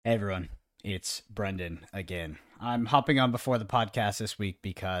Hey everyone, it's Brendan again. I'm hopping on before the podcast this week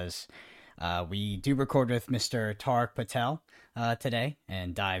because we do record with Mr. Tariq Patel today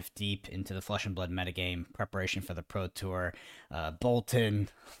and dive deep into the Flesh and Blood metagame, preparation for the Pro Tour, Bolton,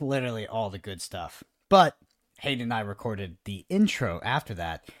 literally all the good stuff. But Hayden and I recorded the intro after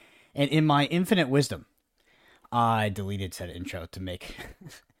that, and in my infinite wisdom, I deleted said intro to make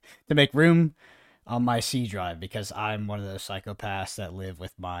to make room on my C drive because I'm one of those psychopaths that live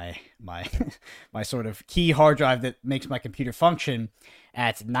with my my sort of key hard drive that makes my computer function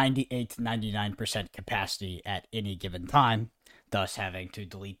at 98 to 99% capacity at any given time, thus having to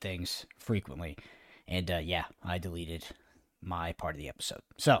delete things frequently. And yeah, I deleted my part of the episode.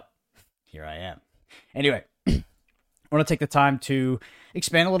 So, here I am. Anyway, I want to take the time to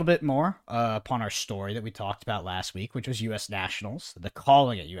expand a little bit more upon our story that we talked about last week, which was U.S. Nationals, the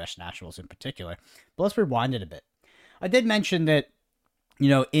calling at U.S. Nationals in particular. But let's rewind it a bit. I did mention that,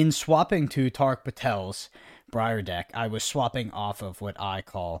 in swapping to Tariq Patel's Briar deck, I was swapping off of what I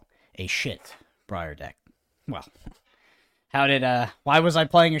call a shit Briar deck. Well, why was I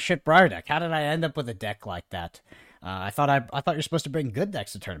playing a shit Briar deck? How did I end up with a deck like that? I thought you're supposed to bring good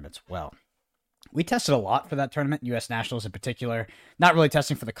decks to tournaments. Well, we tested a lot for that tournament, U.S. Nationals in particular. Not really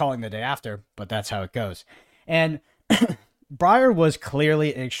testing for the calling the day after, but that's how it goes. And Briar was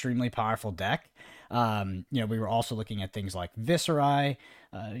clearly an extremely powerful deck. We were also looking at things like Viscerai,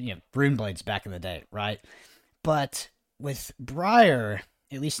 Rune Blades back in the day, right? But with Briar,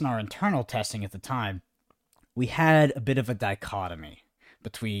 at least in our internal testing at the time, we had a bit of a dichotomy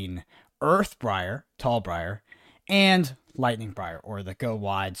between Earth Briar, Tall Briar, and Lightning Briar, or the go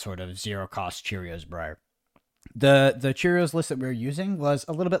wide sort of zero cost Cheerios Briar. The Cheerios list that we were using was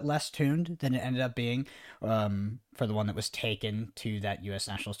a little bit less tuned than it ended up being for the one that was taken to that U.S.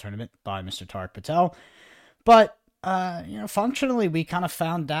 Nationals tournament by Mr. Tariq Patel. But functionally, we kind of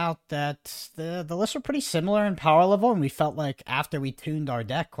found out that the lists were pretty similar in power level, and we felt like after we tuned our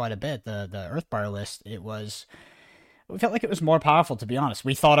deck quite a bit, the Earthbriar list, we felt like it was more powerful, to be honest.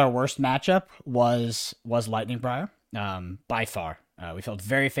 We thought our worst matchup was Lightning Briar, by far. We felt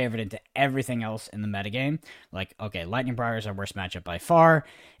very favored into everything else in the metagame. Like, okay, Lightning Briar is our worst matchup by far.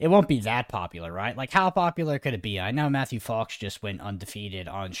 It won't be that popular, right? Like, how popular could it be? I know Matthew Fox just went undefeated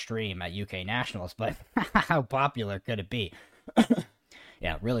on stream at UK Nationals, but how popular could it be?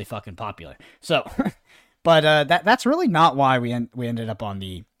 Yeah, really fucking popular. So, but that's really not why we ended up on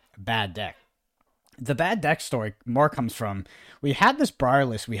the bad deck. The bad deck story more comes from we had this Briar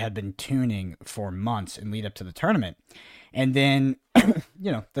list we had been tuning for months in lead up to the tournament. And then,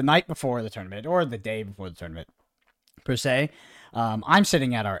 the night before the tournament or the day before the tournament, per se, I'm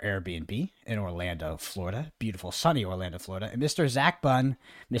sitting at our Airbnb in Orlando, Florida, beautiful sunny Orlando, Florida. And Mr. Zach Bunn,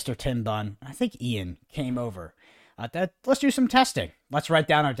 Mr. Tim Bunn, I think Ian came over. Let's do some testing. Let's write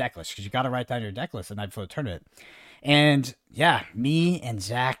down our deck list because you got to write down your deck list the night before the tournament. And yeah, me and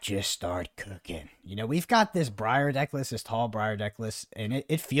Zach just start cooking. We've got this Briar deck list, this tall Briar deck list, and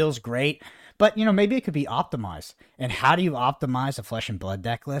it feels great. But, maybe it could be optimized. And how do you optimize a Flesh and Blood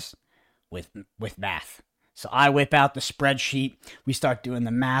deck list? With math. So I whip out the spreadsheet. We start doing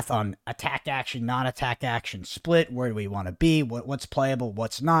the math on attack action, not attack action split. Where do we want to be? What's playable?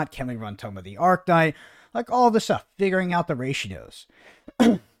 What's not? Can we run Tome of the Arknight? Like all this stuff. Figuring out the ratios.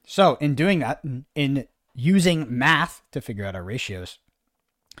 So in doing that, in using math to figure out our ratios,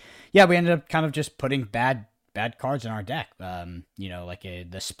 yeah, we ended up kind of just putting bad cards in our deck.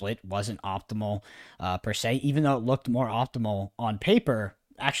 The split wasn't optimal per se, even though it looked more optimal on paper.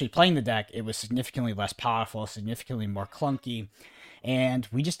 Actually playing the deck, it was significantly less powerful, significantly more clunky, and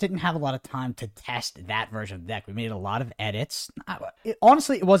we just didn't have a lot of time to test that version of the deck. We made a lot of edits.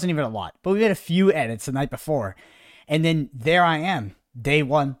 Honestly, it wasn't even a lot, but we made a few edits the night before, and then there I am, day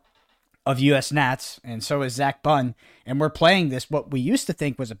one of US Nats, and so is Zach Bunn, and we're playing this, what we used to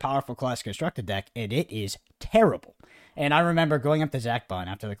think was a powerful Classic Constructed deck, and it is terrible. And I remember going up to Zach Bunn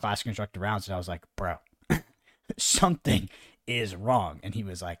after the Classic Constructed rounds, and I was like, bro, something is wrong. And he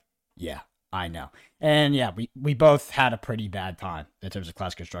was like, yeah, I know. And yeah, we both had a pretty bad time in terms of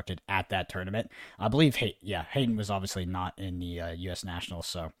Classic Constructed at that tournament. I believe, Hayden was obviously not in the US Nationals,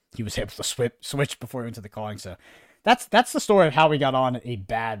 so he was able to switch before he went to the calling, so that's the story of how we got on a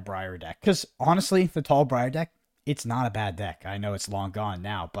bad Briar deck. Because honestly, the tall Briar deck, it's not a bad deck. I know it's long gone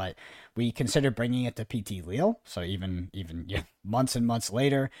now, but we considered bringing it to PT Leal. So even months and months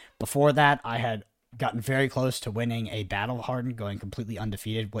later, before that, I had gotten very close to winning a Battle Hardened, going completely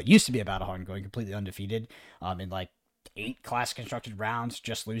undefeated. What used to be a Battle Hardened, going completely undefeated in like 8 Classic Constructed rounds,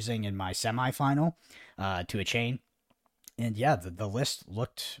 just losing in my semifinal to a chain. And yeah, the list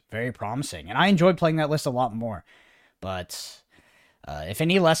looked very promising. And I enjoyed playing that list a lot more. But If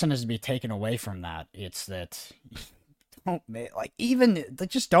any lesson is to be taken away from that, it's that don't make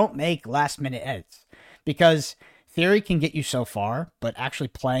just don't make last minute edits, because theory can get you so far, but actually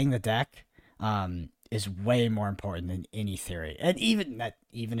playing the deck is way more important than any theory. And even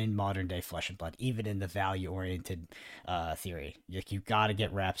in modern day Flesh and Blood, even in the value oriented theory, you gotta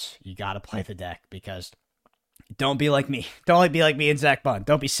get reps. You gotta play the deck, because don't be like me. Don't be like me and Zach Bunn.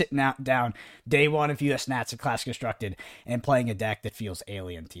 Don't be sitting down day one of US Nats and Class Constructed and playing a deck that feels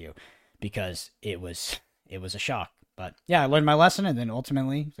alien to you, because it was a shock. But yeah, I learned my lesson, and then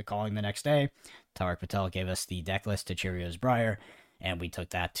ultimately, the calling the next day, Tariq Patel gave us the deck list to Cheerios Briar, and we took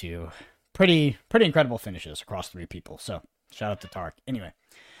that to pretty incredible finishes across 3 people. So shout out to Tariq. Anyway,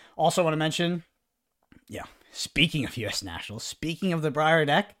 also want to mention, yeah, speaking of US Nationals, speaking of the Briar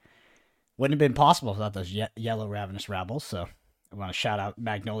deck, wouldn't have been possible without those yellow Ravenous Rabbles. So I want to shout out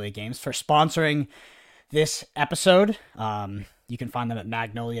Magnolia Games for sponsoring this episode. You can find them at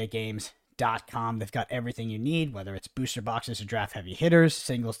magnoliagames.com. They've got everything you need, whether it's booster boxes to draft heavy hitters,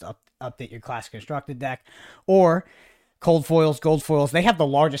 singles to update your Class Constructed deck, or cold foils, gold foils. They have the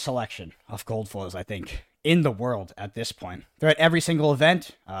largest selection of gold foils, I think, in the world at this point. They're at every single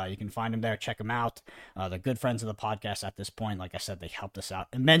event. You can find them there. Check them out. They're good friends of the podcast at this point. Like I said, they helped us out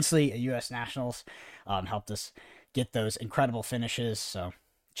immensely at US Nationals, helped us get those incredible finishes. So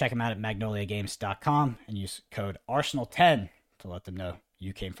check them out at magnoliagames.com and use code Arsenal10 to let them know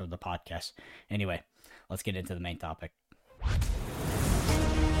you came from the podcast. Anyway, let's get into the main topic.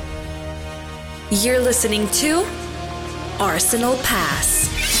 You're listening to Arsenal Pass,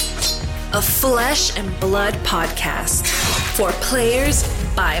 a flesh and blood podcast for players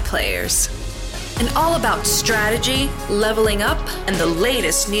by players, and all about strategy, leveling up, and the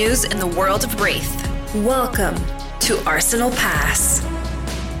latest news in the world of Wraith. Welcome to Arsenal Pass.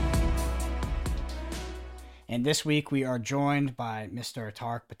 And this week we are joined by Mr.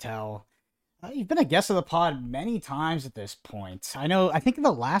 Tariq Patel. You've been a guest of the pod many times at this point. I think the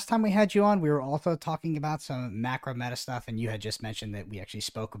last time we had you on, we were also talking about some macro meta stuff, and you had just mentioned that we actually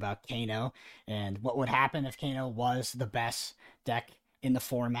spoke about Kano and what would happen if Kano was the best deck in the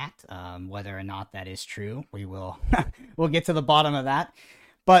format. Whether or not that is true, we'll get to the bottom of that.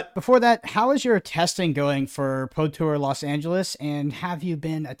 But before that, how is your testing going for Pro Tour Los Angeles, and have you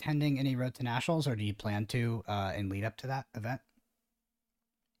been attending any Road to Nationals, or do you plan to in lead up to that event?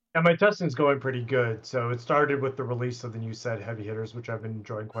 Yeah, my testing's going pretty good. So it started with the release of the new set, Heavy Hitters, which I've been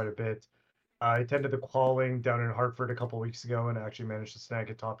enjoying quite a bit. I attended the qualing down in Hartford a couple weeks ago and actually managed to snag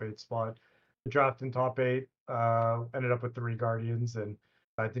a top 8 spot. The draft in top 8, ended up with 3 Guardians, and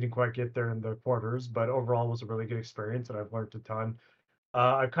I didn't quite get there in the quarters, but overall it was a really good experience, and I've learned a ton.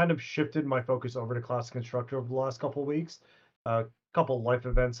 I've kind of shifted my focus over to Class Constructor over the last couple of weeks. A couple life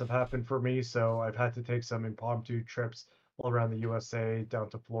events have happened for me, so I've had to take some impromptu trips all around the USA, down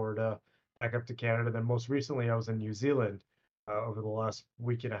to Florida, back up to Canada. Then most recently, I was in New Zealand over the last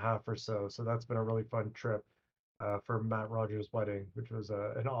week and a half or so. So that's been a really fun trip for Matt Rogers' wedding, which was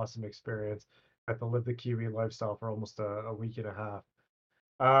an awesome experience. I had to live the Kiwi lifestyle for almost a week and a half.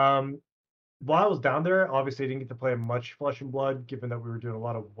 While I was down there, obviously I didn't get to play much Flesh and Blood, given that we were doing a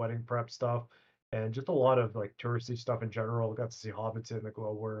lot of wedding prep stuff and just a lot of like touristy stuff in general. Got to see Hobbiton, the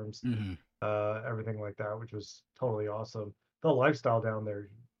glowworms, everything like that, which was totally awesome. The lifestyle down there,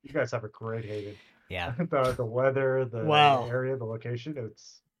 you guys have a great Hayden. Yeah. the weather, the area, the location,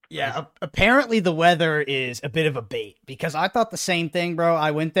 it's yeah. Apparently the weather is a bit of a bait, because I thought the same thing, bro.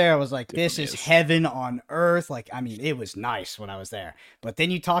 I went there, I was like, this is heaven on earth. Like, I mean, it was nice when I was there. But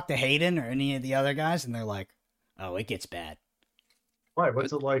then you talk to Hayden or any of the other guys, and they're like, oh, it gets bad. Why?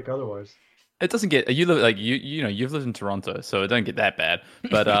 What's it like otherwise? It doesn't get you've lived in Toronto, so it don't get that bad.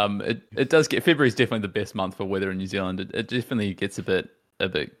 But it does get. February is definitely the best month for weather in New Zealand. It definitely gets a bit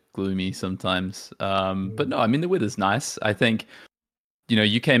gloomy sometimes. But no, I mean the weather's nice. I think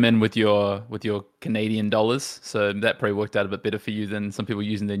you came in with your Canadian dollars, so that probably worked out a bit better for you than some people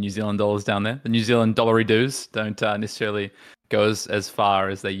using their New Zealand dollars down there. The New Zealand dollary dues don't necessarily go as far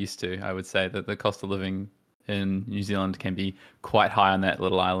as they used to. I would say that the cost of living in New Zealand can be quite high on that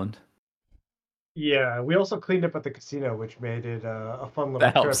little island. Yeah, we also cleaned up at the casino, which made it a fun little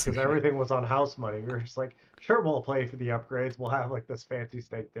trip because everything was on house money. We were just like, sure, we'll play for the upgrades. We'll have like this fancy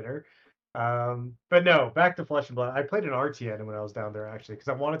steak dinner. But no, back to Flesh and Blood. I played an RTN when I was down there actually because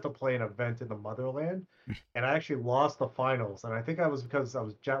I wanted to play an event in the motherland, and I actually lost the finals. And I think I was because I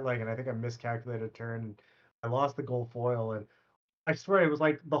was jet lagged, and I think I miscalculated a turn. And I lost the gold foil, and I swear it was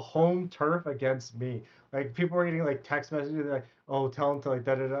like the home turf against me. Like people were getting like text messages like, "Oh, tell them to like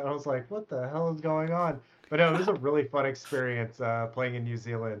da da da." I was like, "What the hell is going on?" But no, it was a really fun experience playing in New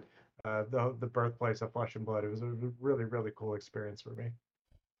Zealand. the birthplace of Flesh and Blood. It was a really really cool experience for me.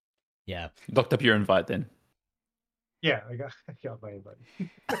 Yeah. Locked up your invite then. Yeah, I got my invite.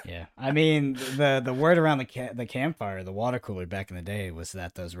 Yeah, I mean the word around the campfire, the water cooler back in the day was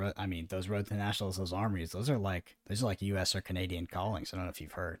that those road to nationals, those armories, those are like U.S. or Canadian callings. I don't know if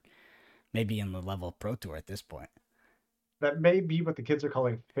you've heard. Maybe in the level of Pro Tour at this point. That may be what the kids are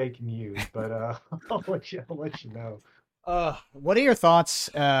calling fake news, but I'll let you know. What are your thoughts,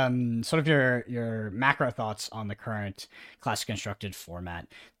 sort of your macro thoughts on the current classic constructed format?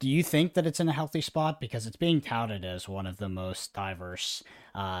 Do you think that it's in a healthy spot because it's being touted as one of the most diverse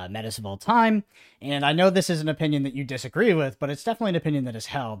metas of all time? And I know this is an opinion that you disagree with, but it's definitely an opinion that is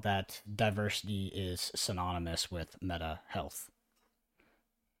held that diversity is synonymous with meta health.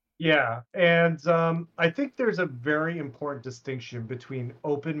 Yeah, and I think there's a very important distinction between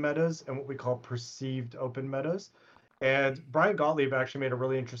open metas and what we call perceived open metas. And Brian Gottlieb actually made a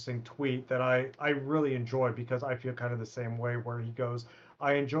really interesting tweet that I really enjoy because I feel kind of the same way, where he goes,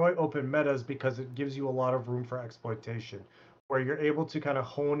 I enjoy open metas because it gives you a lot of room for exploitation, where you're able to kind of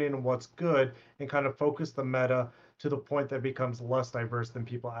hone in what's good and kind of focus the meta to the point that becomes less diverse than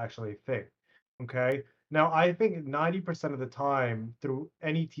people actually think. Okay. Now, I think 90% of the time through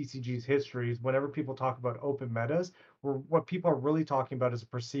any TCG's histories, whenever people talk about open metas, what people are really talking about is a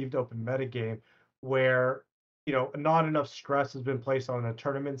perceived open meta game where, not enough stress has been placed on a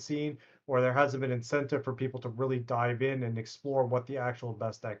tournament scene, or there hasn't been incentive for people to really dive in and explore what the actual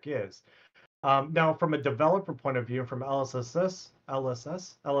best deck is. Now, from a developer point of view, from LSS's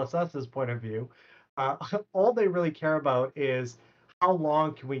point of view, all they really care about is how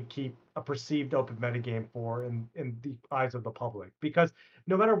long can we keep a perceived open metagame for in the eyes of the public? Because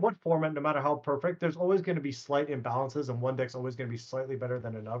no matter what format, no matter how perfect, there's always going to be slight imbalances, and one deck's always going to be slightly better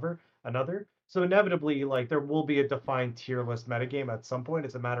than another. So inevitably, like there will be a defined tier list metagame at some point.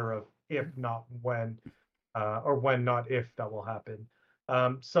 It's a matter of if not when, or when not if that will happen.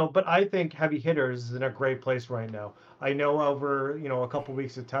 But I think heavy hitters is in a great place right now. I know over a couple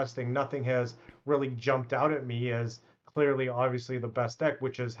weeks of testing, nothing has really jumped out at me as clearly, obviously the best deck,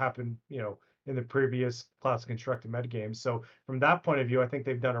 which has happened, in the previous classic constructed metagames. So from that point of view, I think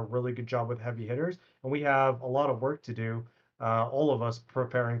they've done a really good job with heavy hitters, and we have a lot of work to do. All of us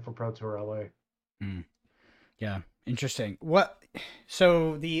preparing for Pro Tour LA. Mm. Yeah, interesting.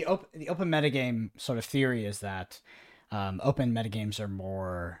 So the open metagame sort of theory is that open metagames are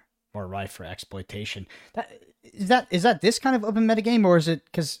more rife for exploitation. That this kind of open metagame, or is it?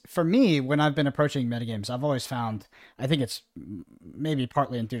 Because for me, when I've been approaching metagames, I've always found, I think it's maybe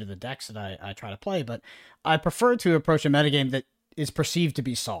partly due to the decks that I try to play, but I prefer to approach a metagame that is perceived to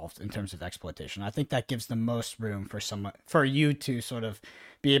be solved in terms of exploitation. I think that gives the most room for you to sort of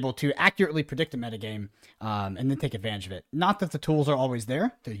be able to accurately predict a metagame, and then take advantage of it. Not that the tools are always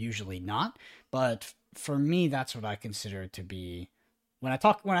there; they're usually not. But for me, that's what I consider to be when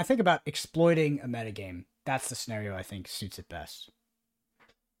I think about exploiting a metagame. That's the scenario I think suits it best.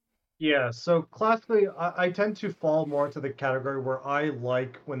 Yeah, so classically, I tend to fall more into the category where I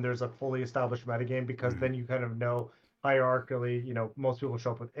like when there's a fully established metagame, because Mm. then you kind of know hierarchically, most people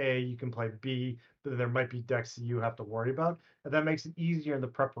show up with A, you can play B, but then there might be decks that you have to worry about. And that makes it easier in the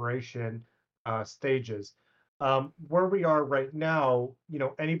preparation stages. Where we are right now,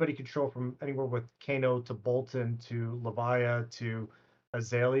 anybody can show from anywhere with Kano to Bolton to Levia to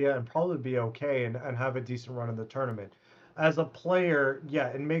Azalea and probably be okay and have a decent run in the tournament. As a player, yeah,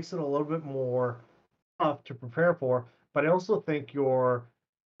 it makes it a little bit more tough to prepare for, but I also think your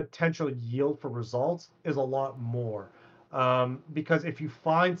potential yield for results is a lot more. Because if you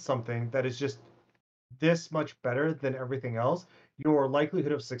find something that is just this much better than everything else, your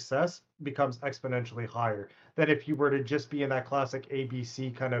likelihood of success becomes exponentially higher than if you were to just be in that classic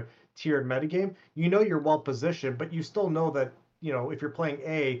ABC kind of tiered metagame. You're well positioned, but you still know that, if you're playing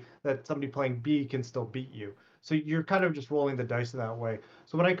A, that somebody playing B can still beat you. So you're kind of just rolling the dice in that way.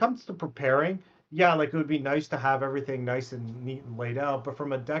 So when it comes to preparing, yeah, like it would be nice to have everything nice and neat and laid out. But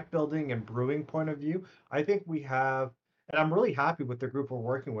from a deck building and brewing point of view, I think we have, and I'm really happy with the group we're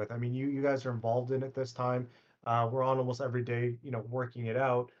working with. I mean, you guys are involved in it this time. We're on almost every day, working it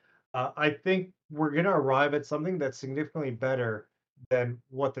out. I think we're gonna arrive at something that's significantly better than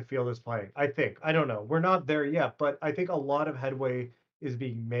what the field is playing. I think. I don't know. We're not there yet, but I think a lot of headway is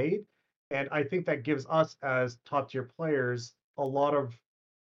being made, and I think that gives us as top tier players a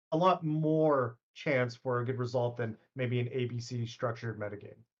lot more chance for a good result than maybe an ABC structured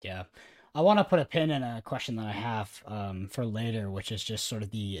metagame. Yeah. I want to put a pin in a question that I have for later, which is just sort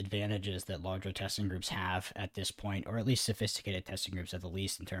of the advantages that larger testing groups have at this point, or at least sophisticated testing groups at the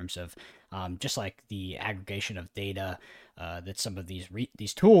least, in terms of just like the aggregation of data that some of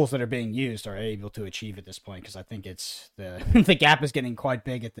these tools that are being used are able to achieve at this point. Because I think it's the the gap is getting quite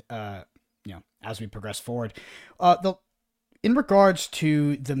big at as we progress forward. In regards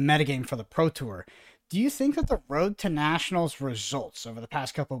to the metagame for the Pro Tour, do you think that the Road to Nationals results over the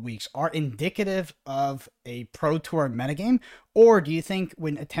past couple of weeks are indicative of a Pro Tour metagame? Or do you think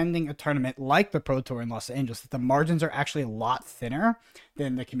when attending a tournament like the Pro Tour in Los Angeles that the margins are actually a lot thinner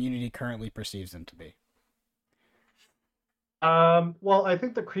than the community currently perceives them to be? Well, I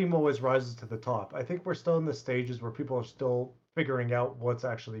think the cream always rises to the top. I think we're still in the stages where people are still figuring out what's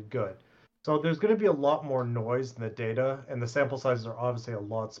actually good. So there's going to be a lot more noise in the data, and the sample sizes are obviously a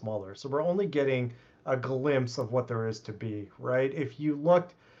lot smaller. So we're only getting a glimpse of what there is to be, right? If you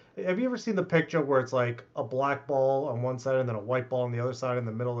looked, have you ever seen the picture where it's like a black ball on one side and then a white ball on the other side in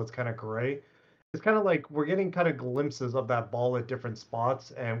the middle that's kind of gray? It's kind of like we're getting kind of glimpses of that ball at different spots,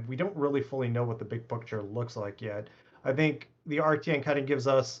 and we don't really fully know what the big picture looks like yet. I think the RTN kind of gives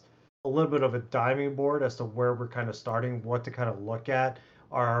us a little bit of a diving board as to where we're kind of starting, what to kind of look at.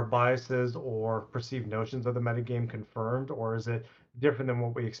 Are our biases or perceived notions of the metagame confirmed, or is it different than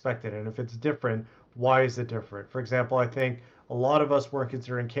what we expected? And if it's different, why is it different? For example, I think a lot of us weren't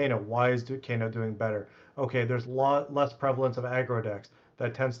considering Kano. Why is Kano doing better? Okay, there's a lot less prevalence of aggro decks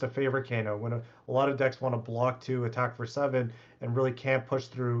that tends to favor Kano. When a lot of decks want to block 2, attack for 7, and really can't push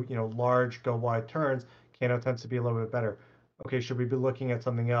through, large go wide turns, Kano tends to be a little bit better. Okay, should we be looking at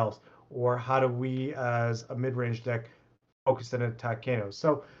something else? Or how do we, as a mid-range deck, focus and attack Kano?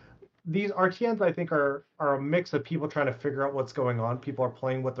 So these RTNs, I think, are a mix of people trying to figure out what's going on. People are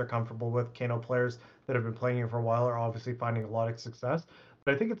playing what they're comfortable with. Kano players that have been playing it for a while are obviously finding a lot of success.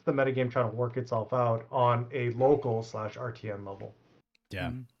 But I think it's the metagame trying to work itself out on a local/RTN level.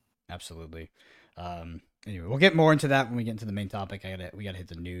 Yeah, absolutely. Anyway, we'll get more into that when we get into the main topic. We gotta hit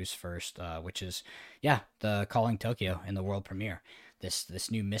the news first, which is the Calling Tokyo in the world premiere. This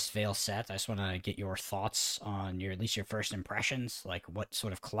new Mistveil set. I just want to get your thoughts on at least your first impressions. Like, what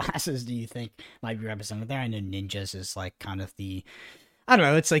sort of classes do you think might be represented there? I know ninjas is like kind of the, I don't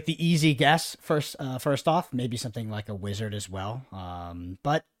know. It's like the easy guess first off. Maybe something like a wizard as well.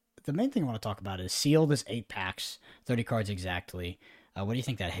 But the main thing I want to talk about is sealed is 8 packs, 30 cards exactly. What do you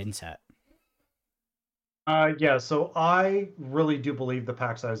think that hints at? Yeah, so I really do believe the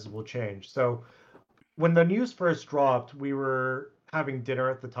pack sizes will change. So when the news first dropped, we were having dinner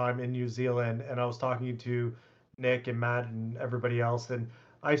at the time in New Zealand, and I was talking to Nick and Matt and everybody else, and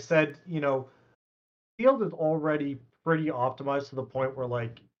I said, field is already pretty optimized to the point where,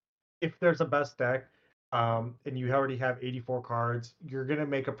 like, if there's a best deck, and you already have 84 cards, you're gonna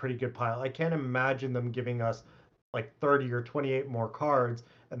make a pretty good pile. I can't imagine them giving us like 30 or 28 more cards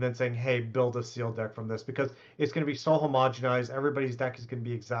and then saying, hey, build a sealed deck from this, because it's going to be so homogenized. Everybody's deck is going to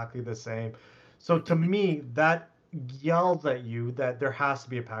be exactly the same. So to me, that yells at you that there has to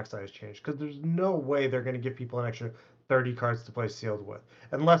be a pack size change, because there's no way they're going to give people an extra 30 cards to play sealed with,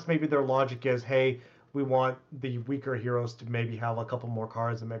 unless maybe their logic is, hey, we want the weaker heroes to maybe have a couple more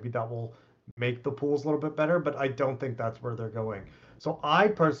cards, and maybe that will make the pools a little bit better, but I don't think that's where they're going. So I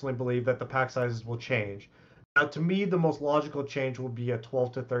personally believe that the pack sizes will change. Now, to me, the most logical change will be a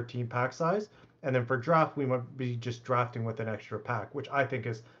 12 to 13 pack size. And then for draft, we might be just drafting with an extra pack, which I think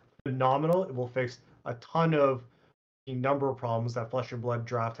is phenomenal. It will fix a ton of the number of problems that Flesh and Blood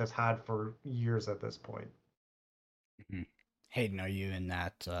draft has had for years at this point. Mm-hmm. Hayden, are you in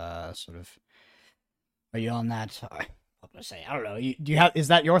that sort of? Are you on that? I'm gonna say, I don't know. Do you have? Is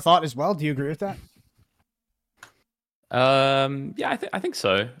that your thought as well? Do you agree with that? Yeah, I think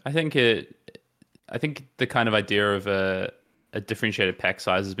so. I think the kind of idea of a differentiated pack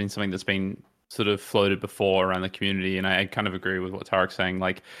size has been something that's been sort of floated before around the community, and I kind of agree with what Tariq's saying.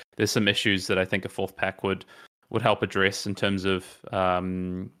 Like, there's some issues that I think a 4th pack would help address in terms of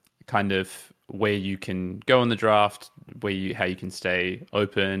kind of where you can go in the draft, how you can stay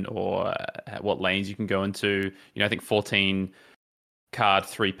open, or what lanes you can go into. I think 14 card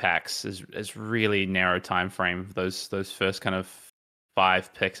 3 packs is really narrow time frame. Those first kind of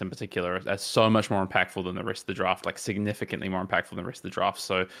 5 picks in particular are so much more impactful than the rest of the draft, like significantly more impactful than the rest of the draft.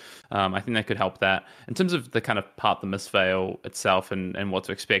 So I think that could help that. In terms of the kind of part, the Mistveil itself and what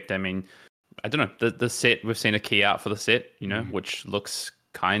to expect, I mean, I don't know, the set, we've seen a key out for the set, which looks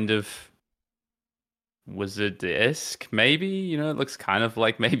kind of wizard-esque, maybe. It looks kind of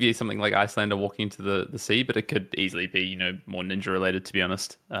like maybe something like Icelander walking into the sea, but it could easily be, more ninja related, to be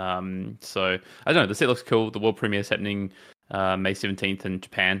honest. So I don't know, the set looks cool. The world premiere is happening May 17th in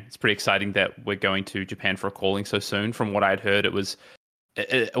Japan. It's pretty exciting that we're going to Japan for a calling so soon. From what I'd heard,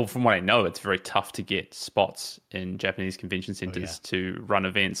 or from what I know, it's very tough to get spots in Japanese convention centers to run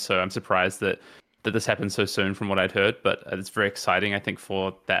events. So I'm surprised that this happened so soon from what I'd heard, but it's very exciting, I think,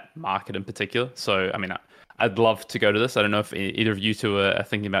 for that market in particular. So, I mean, I'd love to go to this. I don't know if either of you two are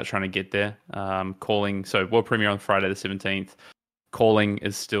thinking about trying to get there. Calling, so world premiere on Friday the 17th. Calling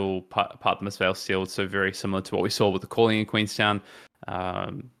is still part of the Miss Vale Sealed, so very similar to what we saw with the calling in Queenstown.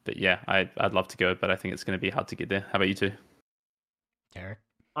 But yeah, I'd love to go, but I think it's going to be hard to get there. How about you two? Tariq?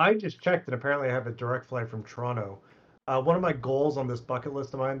 I just checked, and apparently I have a direct flight from Toronto. One of my goals on this bucket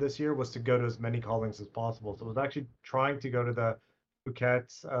list of mine this year was to go to as many callings as possible. So I was actually trying to go to the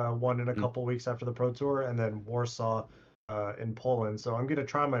Phuket one in a couple weeks after the Pro Tour, and then Warsaw in Poland. So I'm going to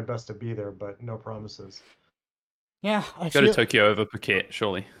try my best to be there, but no promises. Yeah, go to Tokyo over Phuket,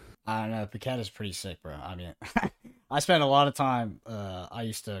 surely. I don't know. Phuket is pretty sick, bro. I mean, I spent a lot of time. I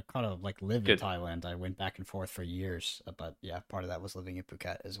used to kind of like live in Thailand. I went back and forth for years, but yeah, part of that was living in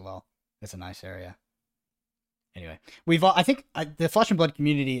Phuket as well. It's a nice area. Anyway, I think the Flesh and Blood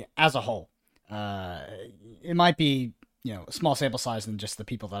community as a whole, it might be, a small sample size than just the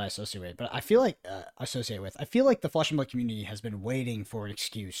people that I associate with, but I feel like I feel like the Flesh and Blood community has been waiting for an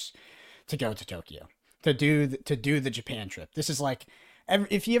excuse to go to Tokyo, to do the Japan trip. This is like,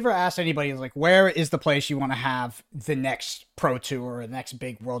 if you ever ask anybody, like, where is the place you want to have the next Pro Tour or the next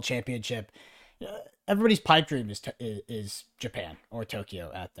big World Championship, everybody's pipe dream is Japan or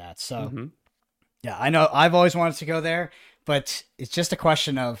Tokyo at that. So, yeah, I know I've always wanted to go there, but it's just a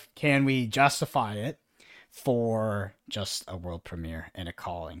question of, can we justify it for just a world premiere and a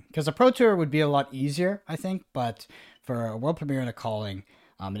calling? Because a Pro Tour would be a lot easier, I think, but for a world premiere and a calling,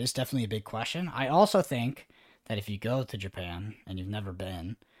 it is definitely a big question. I also think that if you go to Japan and you've never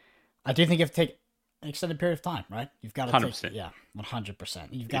been, I do think you have to take an extended period of time, right? You've got to 100%. take, 100%.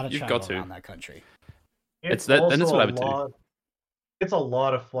 You've got to travel around that country. It's and that's what I would do. It's a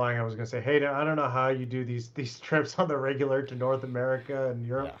lot of flying. I was gonna say, hey, I don't know how you do these trips on the regular to North America and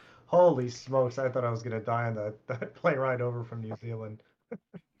Europe. Yeah. Holy smokes! I thought I was gonna die on that plane ride over from New Zealand.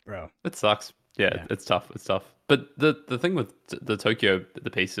 Bro, it sucks. Yeah, it's tough. It's tough. But the thing with the Tokyo,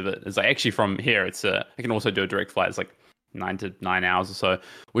 the piece of it is like, actually from here, I can also do a direct flight. It's like 9 to 9 hours or so,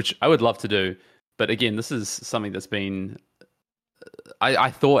 which I would love to do. But again, this is something that's been.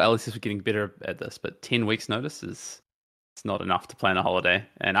 I thought LSS was getting better at this, but 10 weeks notice it's not enough to plan a holiday.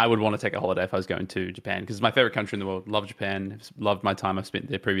 And I would want to take a holiday if I was going to Japan, because it's my favorite country in the world. Love Japan. Loved my time I've spent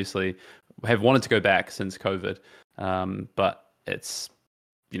there previously. Have wanted to go back since COVID. But it's,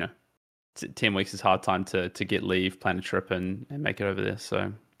 10 weeks is hard time to get leave, plan a trip, and make it over there.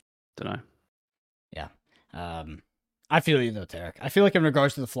 So, don't know. Yeah. I feel you though, Tariq. I feel like in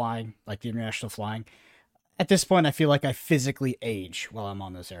regards to the flying, like the international flying, at this point, I feel like I physically age while I'm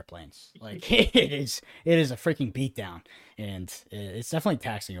on those airplanes. Like, it is a freaking beatdown, and it's definitely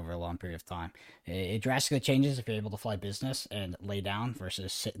taxing over a long period of time. It drastically changes if you're able to fly business and lay down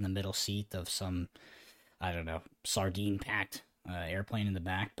versus sit in the middle seat of some, I don't know, sardine-packed airplane in the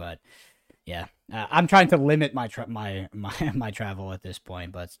back. But yeah, I'm trying to limit my travel at this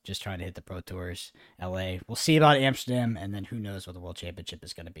point, but just trying to hit the Pro Tours, LA. We'll see about Amsterdam, and then who knows what the World Championship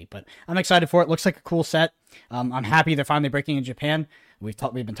is going to be. But I'm excited for it. Looks like a cool set. I'm happy they're finally breaking in Japan. We've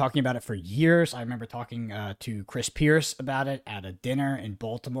been talking about it for years. I remember talking to Chris Pierce about it at a dinner in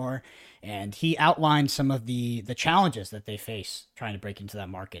Baltimore, and he outlined some of the challenges that they face trying to break into that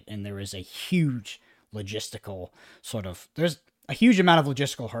market. And there is a huge logistical there's a huge amount of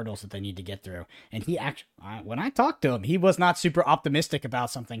logistical hurdles that they need to get through. And he actually, when I talked to him, he was not super optimistic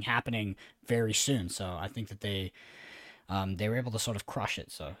about something happening very soon. So I think that they were able to sort of crush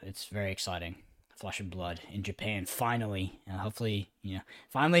it. So it's very exciting. Flesh and Blood in Japan, finally. Hopefully,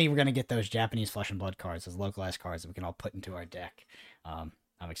 finally we're going to get those Japanese Flesh and Blood cards, those localized cards that we can all put into our deck. I'm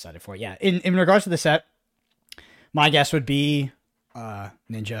excited for it. Yeah, in regards to the set, my guess would be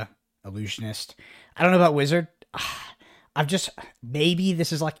Ninja, Illusionist. I don't know about Wizard. Maybe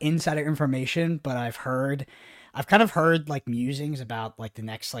this is like insider information, but I've kind of heard like musings about like the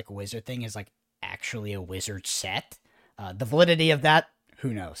next like Wizard thing is like actually a Wizard set. The validity of that,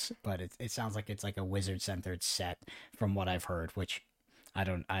 who knows? But it sounds like it's like a Wizard centered set from what I've heard, which I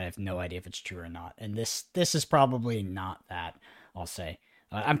have no idea if it's true or not. And this is probably not that, I'll say.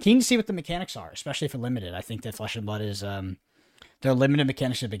 I'm keen to see what the mechanics are, especially for limited. I think that Flesh and Blood is their limited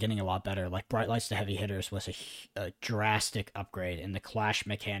mechanics have been getting a lot better. Like Bright Lights to Heavy Hitters was a drastic upgrade, and the Clash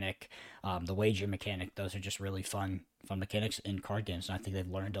mechanic, the Wager mechanic, those are just really fun mechanics in card games, and I think they've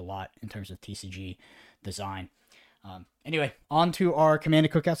learned a lot in terms of TCG design. Anyway, on to our Command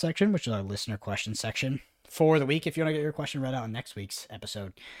and Cookout section, which is our listener question section. for the week. If you want to get your question read out on next week's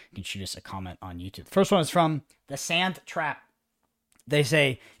episode, you can shoot us a comment on YouTube. The first one is from The Sand Trap. They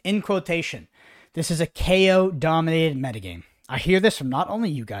say, in quotation, "This is a KO-dominated metagame. I hear this from not only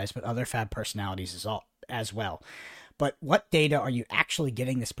you guys, but other Fab personalities as well. But what data are you actually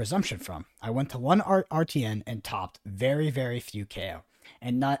getting this presumption from? I went to one RTN and topped very, very few KO.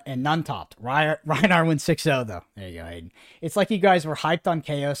 And none topped. Reinhardt went 6-0, though. There you go, Hayden. It's like you guys were hyped on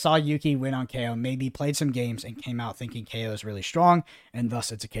KO, saw Yuki win on KO, maybe played some games, and came out thinking KO is really strong, and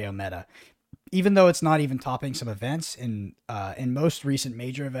thus it's a KO meta. Even though it's not even topping some events, in most recent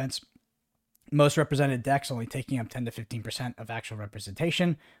major events, most represented decks only taking up 10 to 15% of actual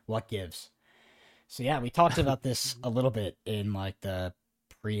representation. What gives?" So yeah, we talked about this a little bit in like the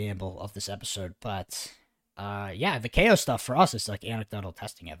preamble of this episode, but yeah, the KO stuff for us is like anecdotal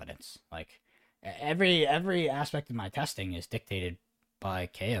testing evidence. Like every aspect of my testing is dictated by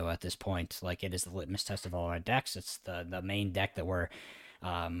KO at this point. Like it is the litmus test of all our decks. It's the main deck that we're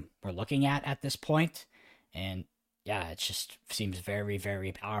looking at this point, and yeah, it just seems very,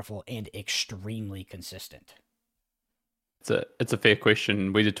 very powerful and extremely consistent. It's a fair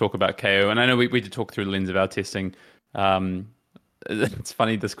question. We did talk about KO, and I know we did talk through the lens of our testing. It's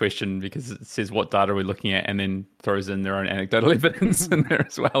funny, this question, because it says what data are we looking at, and then throws in their own anecdotal evidence in there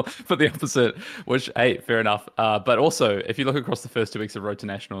as well for the opposite, which, hey, fair enough. But also, if you look across the first 2 weeks of Road to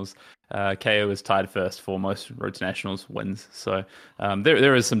Nationals, KO is tied first for most Road to Nationals wins. So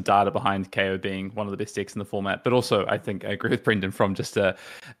there is some data behind KO being one of the best decks in the format. But also, I think I agree with Brendan from just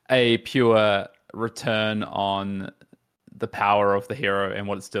a pure return on the power of the hero and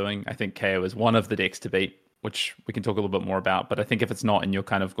what it's doing. I think KO is one of the decks to beat, which we can talk a little bit more about. But I think if it's not in your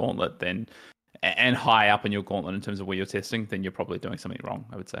kind of gauntlet, then, and high up in your gauntlet in terms of where you're testing, then you're probably doing something wrong,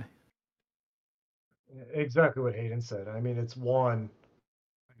 I would say. Exactly what Hayden said. I mean, it's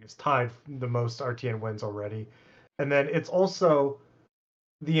tied the most RTN wins already. And then it's also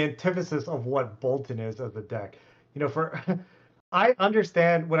the antithesis of what Boltyn is as a deck. I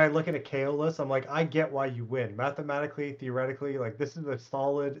understand when I look at a KO list, I'm like, I get why you win. Mathematically, theoretically, like this is a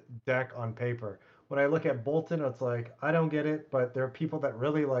solid deck on paper. When I look at Boltyn, it's like, I don't get it, but there are people that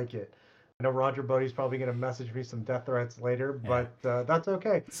really like it. I know Roger Bodie's probably going to message me some death threats later, but that's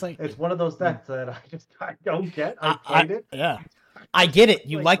okay. It's one of those decks that I don't get. I played it. Yeah. I get it.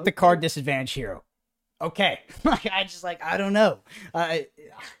 You like the card disadvantage hero. Okay. I don't know.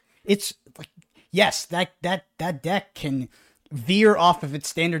 It's like, yes, that deck can veer off of its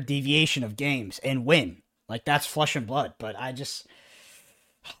standard deviation of games and win. Like that's flesh and blood, but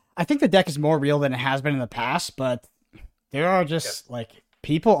I think the deck is more real than it has been in the past, but there are just like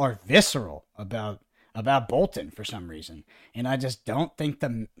people are visceral about Boltyn for some reason, and I just don't think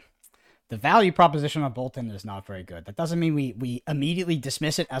the value proposition on Boltyn is not very good. That doesn't mean we immediately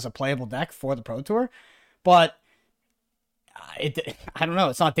dismiss it as a playable deck for the Pro Tour, but I don't know.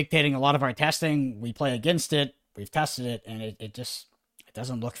 It's not dictating a lot of our testing. We play against it. We've tested it, and it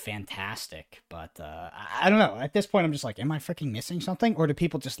doesn't look fantastic. But I don't know. At this point, I'm just like, am I freaking missing something? Or do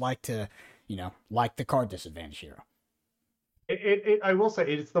people just like to, like the card disadvantage hero? I will say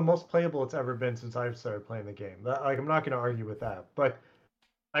it's the most playable it's ever been since I've started playing the game. I'm not going to argue with that. But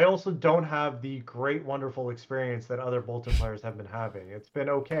I also don't have the great, wonderful experience that other Boltyn players have been having. It's been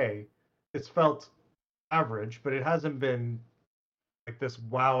okay. It's felt average, but it hasn't been like this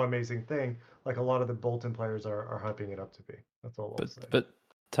wow, amazing thing like a lot of the Boltyn players are hyping it up to be. That's all I'll say. But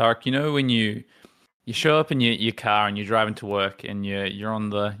Tariq, when you show up in your car and you're driving to work and you're on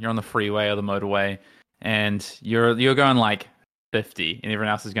the freeway or the motorway and you're going like 50 and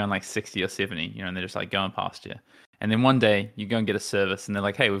everyone else is going like 60 or 70, and they're just like going past you. And then one day you go and get a service and they're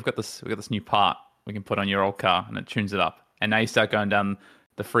like, hey, we've got this new part we can put on your old car, and it tunes it up. And now you start going down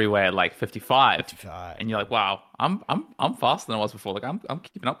the freeway at like 55, and you're like, wow, I'm faster than I was before. Like I'm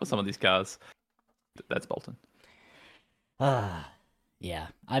keeping up with some of these cars. That's Boltyn. Yeah.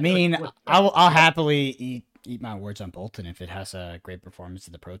 I mean, I'll happily eat my words on Boltyn if it has a great performance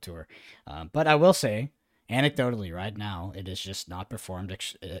in the Pro Tour. But I will say, anecdotally, right now, it is just not performed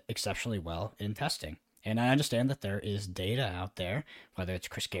exceptionally well in testing. And I understand that there is data out there, whether it's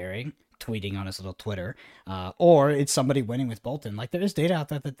Chris Gehring tweeting on his little Twitter, or it's somebody winning with Boltyn. Like, there is data out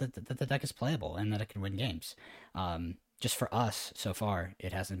there that the deck is playable and that it can win games. Just for us, so far,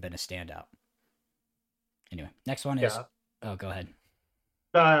 it hasn't been a standout. Anyway, next one is... Oh, go ahead.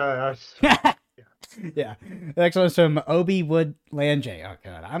 Yeah. Next one is from Obi Wood Lanjay. Oh,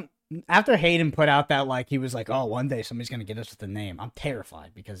 God. After Hayden put out that, like, he was like, oh, one day somebody's going to get us with the name, I'm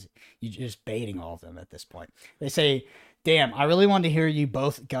terrified because you're just baiting all of them at this point. They say, damn, I really wanted to hear you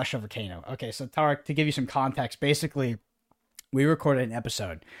both gush over Kano. Okay, so Tariq, to give you some context, basically, we recorded an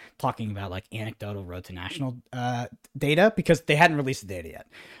episode talking about like anecdotal Road to National data because they hadn't released the data yet.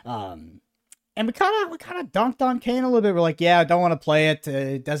 And we kind of dunked on Kano a little bit. We're like, yeah, I don't want to play it.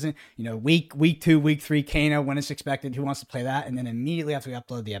 It doesn't, week 2, week 3, Kano, when it's expected, who wants to play that? And then immediately after we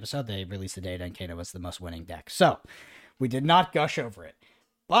upload the episode, they released the data and Kano was the most winning deck. So we did not gush over it.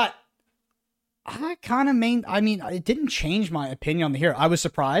 But it didn't change my opinion on the hero. I was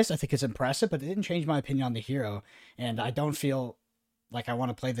surprised. I think it's impressive, but it didn't change my opinion on the hero. And I don't feel like I want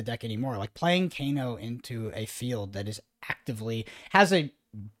to play the deck anymore. Like playing Kano into a field that is actively has a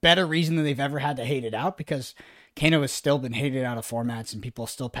better reason than they've ever had to hate it out, because Kano has still been hated out of formats and people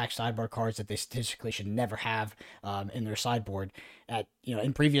still pack sideboard cards that they statistically should never have in their sideboard at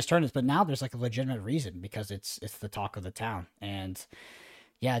in previous tournaments. But now there's like a legitimate reason because it's the talk of the town. And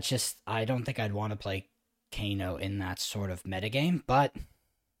yeah, it's just I don't think I'd want to play Kano in that sort of metagame. But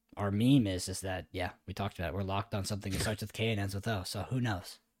our meme is that we talked about it. We're locked on something that starts with K and ends with O. So who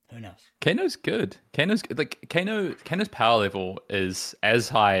knows? Who knows? Kano's good. Kano's power level is as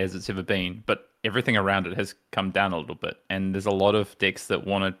high as it's ever been, but everything around it has come down a little bit. And there's a lot of decks that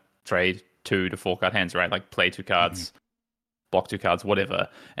want to trade 2 to 4 card hands, right? Like play 2 cards, block 2 cards, whatever.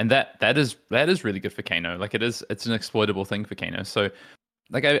 And that is really good for Kano. Like it's an exploitable thing for Kano. So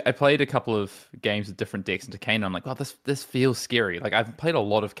like I played a couple of games with different decks into Kano. I'm like, oh, this feels scary. Like I've played a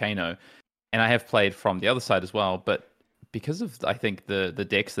lot of Kano, and I have played from the other side as well, but because of, I think, the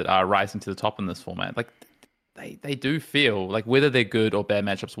decks that are rising to the top in this format, like they do feel like, whether they're good or bad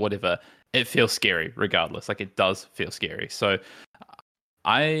matchups, whatever, it feels scary regardless. Like it does feel scary. So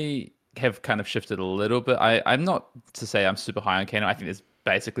I have kind of shifted a little bit. I'm not to say I'm super high on Kano. I think there's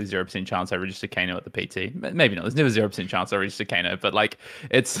basically 0% chance I register Kano at the PT. Maybe not. There's never 0% chance I register Kano, but like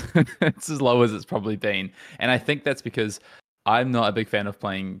it's it's as low as it's probably been. And I think that's because I'm not a big fan of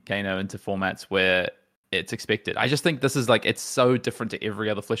playing Kano into formats where it's expected. I just think this is like, it's so different to every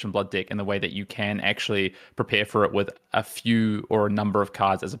other Flesh and Blood deck in the way that you can actually prepare for it with a few or a number of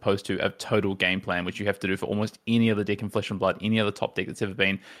cards, as opposed to a total game plan, which you have to do for almost any other deck in Flesh and Blood. Any other top deck that's ever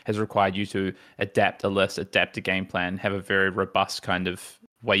been has required you to adapt a list, adapt a game plan, have a very robust kind of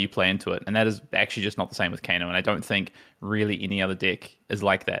way you play into it. And that is actually just not the same with Kano. And I don't think really any other deck is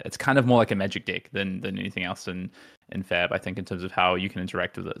like that. It's kind of more like a Magic deck than anything else in Fab, I think, in terms of how you can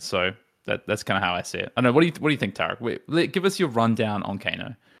interact with it. So that's kind of how I see it. I don't know. What do you think, Tariq? Give us your rundown on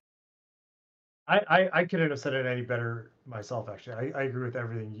Kano. I couldn't have said it any better myself, actually. I agree with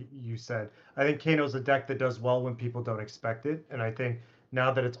everything you said. I think Kano's a deck that does well when people don't expect it. And I think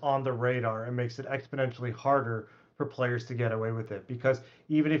now that it's on the radar, it makes it exponentially harder for players to get away with it. Because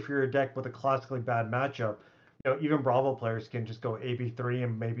even if you're a deck with a classically bad matchup, even Bravo players can just go AB3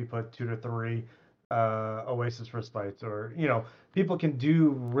 and maybe put 2 to 3 Oasis Respites, or people can do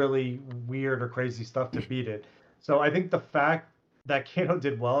really weird or crazy stuff to beat it. So I think the fact that Kano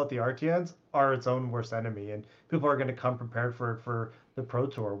did well at the RTNs are its own worst enemy, and people are going to come prepared for it for the Pro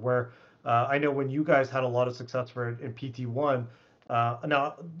Tour, where I know when you guys had a lot of success for it in PT1.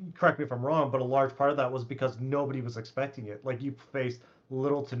 Now, correct me if I'm wrong, but a large part of that was because nobody was expecting it. Like, you faced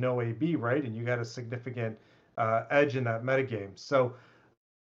little to no AB, right? And you got a significant edge in that metagame. So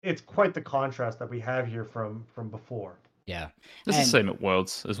it's quite the contrast that we have here from before. Yeah. It's the same at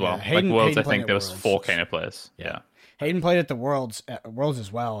Worlds as well. Hayden, Worlds, I think there was 4 Kano players. Yeah. Hayden played at the Worlds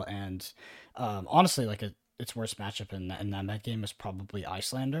as well. And honestly, like its worst matchup in that metagame was probably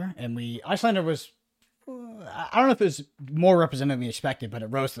Icelander. And Icelander was, I don't know if it was more representative than we expected, but it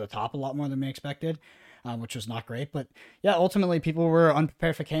rose to the top a lot more than we expected, which was not great. But yeah, ultimately people were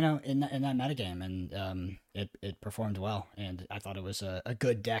unprepared for Kano in that metagame, and it performed well. And I thought it was a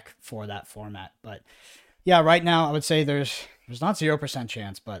good deck for that format. But yeah, right now I would say there's not 0%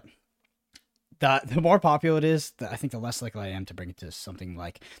 chance, but the more popular it is, I think the less likely I am to bring it to something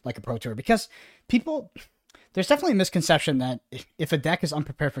like a Pro Tour, because there's definitely a misconception that if a deck is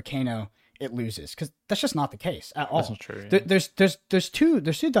unprepared for Kano, it loses, because that's just not the case at all. That's not true. Yeah. There's two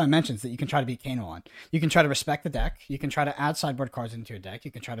dimensions that you can try to beat Kano on. You can try to respect the deck. You can try to add sideboard cards into your deck.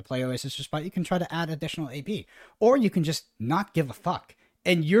 You can try to play Oasis Respite. You can try to add additional AB, or you can just not give a fuck.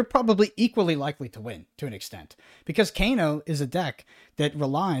 And you're probably equally likely to win to an extent, because Kano is a deck that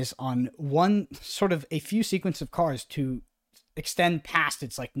relies on a few sequence of cards to extend past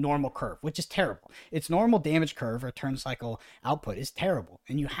its like normal curve, which is terrible. Its normal damage curve or turn cycle output is terrible,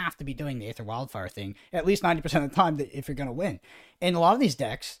 and you have to be doing the Aether Wildfire thing at least 90% of the time if you're going to win. And a lot of these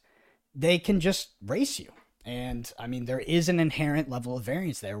decks, they can just race you. And I mean, there is an inherent level of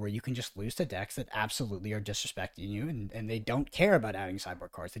variance there where you can just lose to decks that absolutely are disrespecting you, and they don't care about adding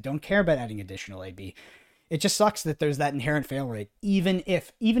sideboard cards. They don't care about adding additional AB. It just sucks that there's that inherent fail rate, even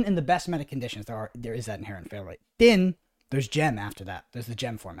in the best meta conditions, there is that inherent fail rate. Then There's Gem after that. There's the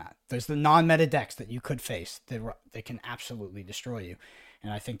Gem format. There's the non-meta decks that you could face that can absolutely destroy you.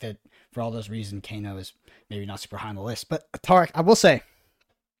 And I think that for all those reasons, Kano is maybe not super high on the list. But Tariq, I will say,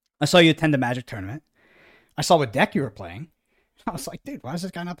 I saw you attend the Magic tournament. I saw what deck you were playing. I was like, dude, why does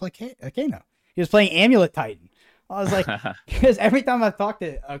this guy not play Kano? He was playing Amulet Titan. I was like, because every time I've talked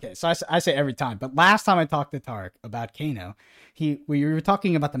to, okay, so I say every time, but last time I talked to Tariq about Kano, we were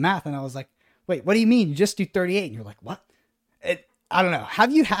talking about the math, and I was like, wait, what do you mean? You just do 38? And you're like, what? I don't know.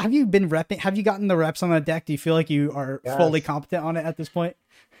 Have you been repping? Have you gotten the reps on a deck? Do you feel like you are fully competent on it at this point?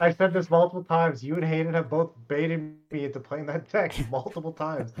 I've said this multiple times. You and Hayden have both baited me into playing that deck multiple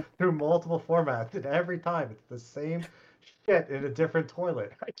times through multiple formats, and every time it's the same shit in a different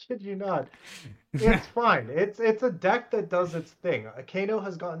toilet. I kid you not. It's fine. It's a deck that does its thing. Kano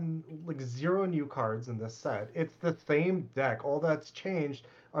has gotten like 0 new cards in this set. It's the same deck. All that's changed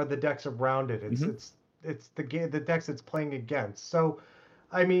are the decks around it. It's the decks it's playing against. So,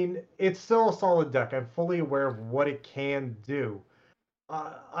 I mean, it's still a solid deck. I'm fully aware of what it can do.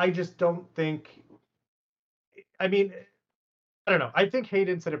 I just don't think. I mean, I don't know. I think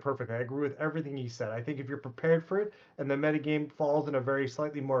Hayden said it perfectly. I agree with everything he said. I think if you're prepared for it and the metagame falls in a very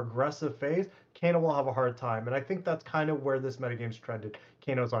slightly more aggressive phase, Kano will have a hard time. And I think that's kind of where this metagame's trended.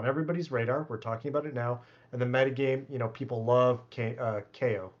 Kano's on everybody's radar. We're talking about it now. And the metagame, people love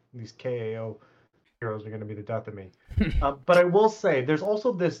KO. These KAO heroes are going to be the death of me. But I will say, there's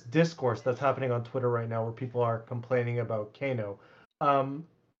also this discourse that's happening on Twitter right now where people are complaining about Kano.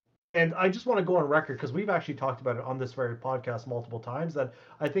 And I just want to go on record, because we've actually talked about it on this very podcast multiple times, that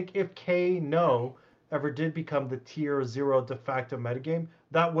I think if Kano ever did become the tier 0 de facto metagame,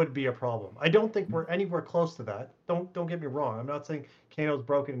 that would be a problem. I don't think we're anywhere close to that. Don't get me wrong. I'm not saying Kano's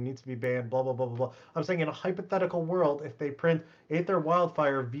broken and needs to be banned, blah, blah, blah, blah, blah. I'm saying in a hypothetical world, if they print Aether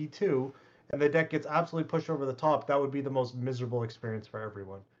Wildfire V2 and the deck gets absolutely pushed over the top, that would be the most miserable experience for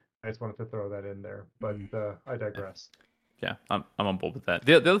everyone. I just wanted to throw that in there, but I digress. Yeah, I'm on board with that.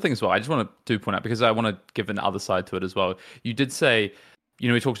 The other thing as well, I just want to point out, because I want to give an other side to it as well. You did say,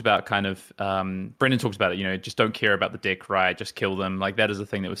 we talked about kind of, Brendan talks about it, just don't care about the deck, right? Just kill them. Like, that is a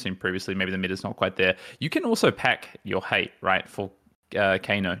thing that was seen previously. Maybe the meta's not quite there. You can also pack your hate, right, for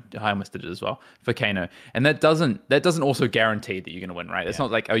Kano. I almost did it as well for Kano, and that doesn't also guarantee that you're going to win, right? It's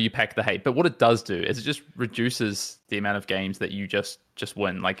not like, oh, you pack the hate, but what it does do is it just reduces the amount of games that you just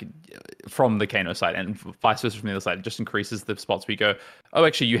win, like from the Kano side, and vice versa from the other side. It just increases the spots where you go, oh,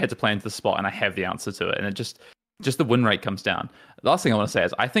 actually you had to play into the spot and I have the answer to it, and it just the win rate comes down. The last thing I want to say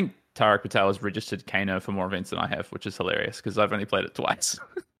is I think Tariq Patel has registered Kano for more events than I have, which is hilarious because I've only played it twice.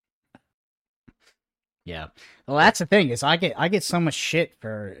 Yeah. Well, that's the thing, is I get so much shit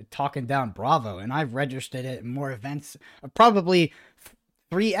for talking down Bravo, and I've registered it in more events, probably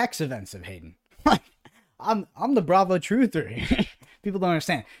 3x events of Hayden. I'm the Bravo truther. People don't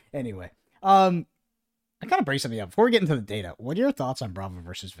understand. Anyway, I kind of bring something up before we get into the data. What are your thoughts on Bravo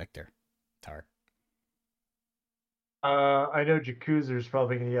versus Victor, Tariq? I know Jacuzer's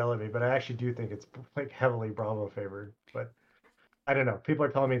probably going to yell at me, but I actually do think it's like heavily Bravo favored. But I don't know. People are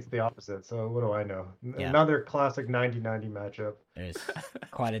telling me it's the opposite, so what do I know? Yeah. Another classic 90-90 matchup. There's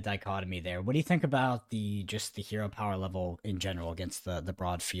quite a dichotomy there. What do you think about the hero power level in general against the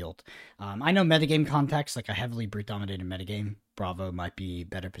broad field? I know metagame context, like a heavily brute dominated metagame, Bravo might be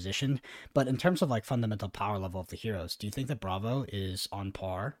better positioned. But in terms of like fundamental power level of the heroes, do you think that Bravo is on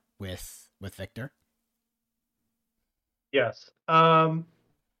par with Victor? Yes.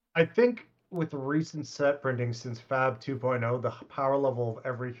 I think with recent set printing since Fab 2.0, the power level of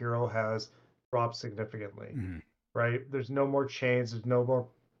every hero has dropped significantly, right? There's no more Chains, there's no more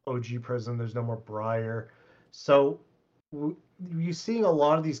OG Prism, there's no more Briar. So you're seeing a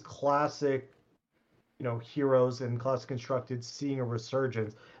lot of these classic, heroes and classic constructed seeing a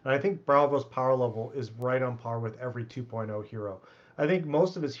resurgence. And I think Bravo's power level is right on par with every 2.0 hero. I think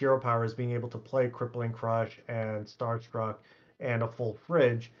most of his hero power is being able to play Crippling Crush and Starstruck and a full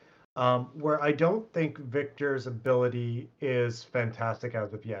Fridge, where I don't think Victor's ability is fantastic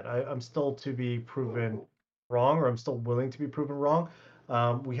as of yet. I'm still to be proven wrong, or I'm still willing to be proven wrong.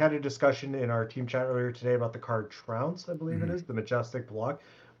 We had a discussion in our team chat earlier today about the card Trounce, I believe it is, the Majestic block,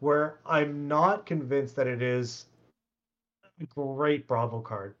 where I'm not convinced that it is a great Bravo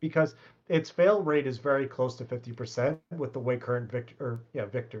card, because its fail rate is very close to 50% with the way current Victor.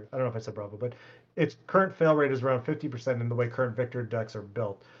 I don't know if I said Bravo, but its current fail rate is around 50% in the way current Victor decks are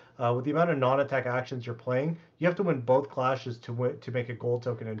built. With the amount of non-attack actions you're playing, you have to win both clashes to make a gold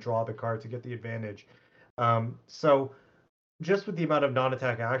token and draw the card to get the advantage. So just with the amount of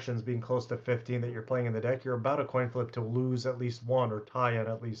non-attack actions being close to 15 that you're playing in the deck, you're about a coin flip to lose at least one or tie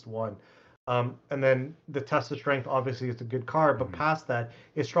at least one. And then the test of strength obviously is a good card, but past that,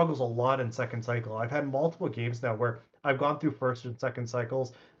 it struggles a lot in second cycle. I've had multiple games now where I've gone through first and second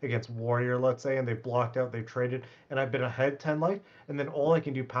cycles against Warrior, let's say, and they've blocked out, they've traded, and I've been ahead 10 life, and then all I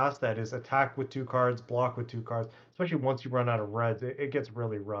can do past that is attack with 2 cards, block with 2 cards, especially once you run out of reds, it gets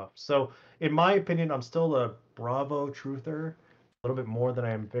really rough. So, in my opinion, I'm still a Bravo truther, a little bit more than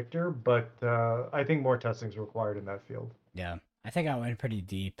I am Victor, but I think more testing is required in that field. Yeah, I think I went pretty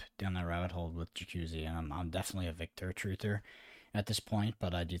deep down that rabbit hole with Jacuzzi, and I'm definitely a Victor truther at this point,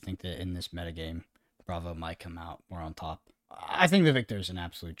 but I do think that in this metagame, Bravo might come out more on top. I think the Victor is an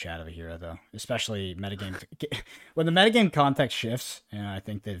absolute chat of a hero, though, especially metagame. When the metagame context shifts, and I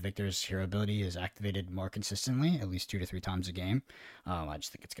think that Victor's hero ability is activated more consistently, at least 2 to 3 times a game. I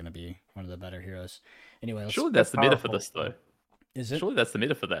just think it's going to be one of the better heroes. Anyway, surely that's the meta for this, though. Is it? Surely that's the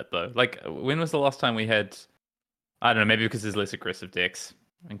meta for that, though. Like, when was the last time we had? I don't know. Maybe because there's less aggressive decks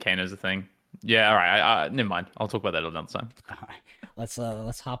and Kano's a thing. Yeah. All right. Never mind. I'll talk about that another time. All right.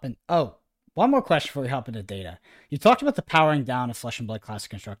 Let's hop in. Oh, one more question before we hop into data. You talked about the powering down of Flesh and Blood Classic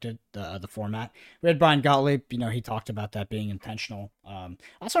Constructed, the format. We had Brian Gottlieb, he talked about that being intentional. I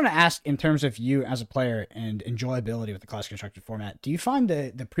also want to ask, in terms of you as a player and enjoyability with the Classic Constructed format, do you find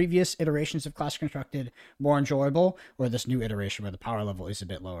the previous iterations of Classic Constructed more enjoyable, or this new iteration where the power level is a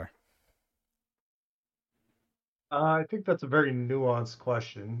bit lower? I think that's a very nuanced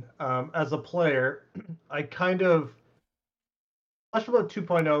question. As a player, I kind of Flash Blood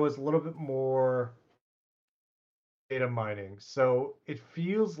 2.0 is a little bit more data mining, so it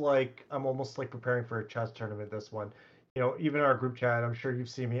feels like I'm almost like preparing for a chess tournament. This one, even our group chat, I'm sure you've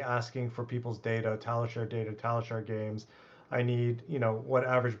seen me asking for people's data, Talishar games. I need, what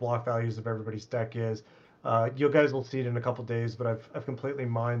average block values of everybody's deck is. You guys will see it in a couple days, but I've completely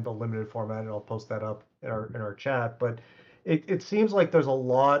mined the limited format, and I'll post that up in our chat. But it seems like there's a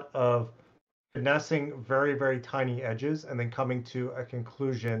lot of finessing very, very tiny edges and then coming to a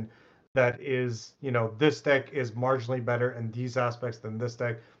conclusion that is, this deck is marginally better in these aspects than this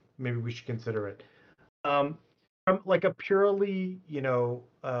deck. Maybe we should consider it. From like a purely,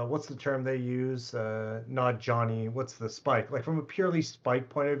 what's the term they use? Not Johnny. What's the spike? Like from a purely spike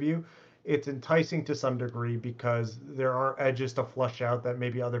point of view, it's enticing to some degree because there are edges to flush out that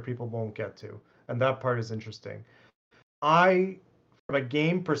maybe other people won't get to, and that part is interesting. From a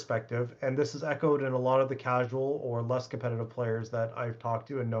game perspective, and this is echoed in a lot of the casual or less competitive players that I've talked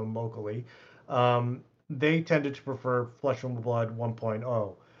to and known locally, they tended to prefer Flesh and Blood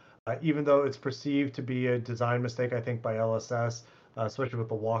 1.0. Even though it's perceived to be a design mistake, I think, by LSS, especially with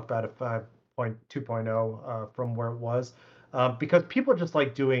the walkback of 5.2.0 from where it was, because people just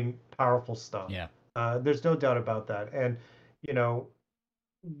like doing powerful stuff. Yeah. There's no doubt about that. And,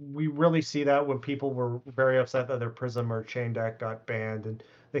 we really see that when people were very upset that their Prism or Chain deck got banned and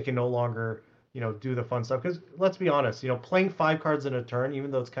they can no longer, do the fun stuff. Because let's be honest, playing 5 cards in a turn,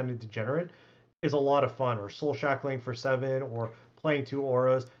 even though it's kind of degenerate, is a lot of fun. Or Soul Shackling for 7, or playing 2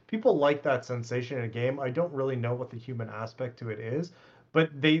 auras. People like that sensation in a game. I don't really know what the human aspect to it is,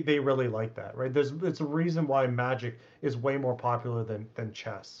 but they really like that, right? It's a reason why Magic is way more popular than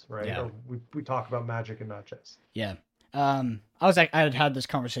chess, right? Yeah. Or we talk about Magic and not chess. Yeah. I had this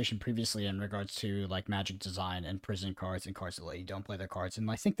conversation previously in regards to like Magic design and prison cards and cards that let you don't play their cards, and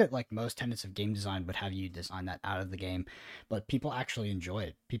I think that like most tenets of game design would have you design that out of the game, but people actually enjoy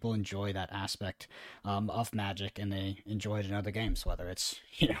it. People enjoy that aspect of Magic, and they enjoy it in other games, whether it's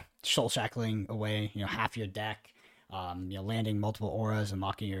soul shackling away half your deck, landing multiple auras and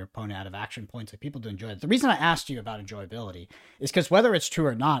locking your opponent out of action points. Like, people do enjoy it. The reason I asked you about enjoyability is because whether it's true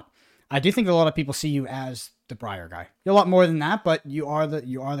or not, I do think a lot of people see you as the Briar guy. You're a lot more than that, but you are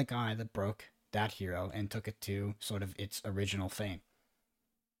the guy that broke that hero and took it to sort of its original fame.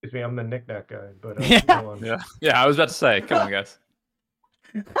 Excuse me, I'm the knick-knack guy, but yeah. I was about to say, come on, guys.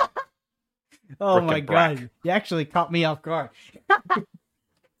 Oh my god, you actually caught me off guard.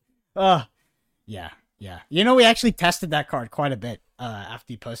 Yeah. We actually tested that card quite a bit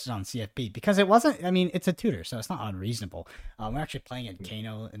after you posted on CFP, because it wasn't, it's a tutor, so it's not unreasonable. We're actually playing it in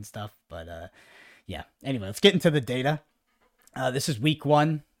Kano and stuff, but yeah. Anyway, let's get into the data. This is week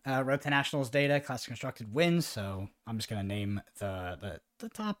 1, Road to Nationals data, Classic Constructed wins, so I'm just going to name the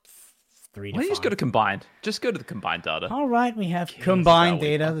top 3 to 5. Why don't you just go to combined? Just go to the combined data. All right, we have combined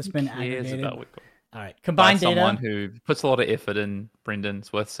data that's been aggregated. All right, combined data. Someone who puts a lot of effort in, Brendan,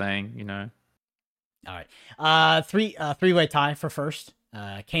 it's worth saying, All right. Three-way tie for first.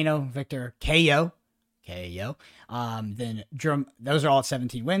 Kano, Victor, KO. Then those are all at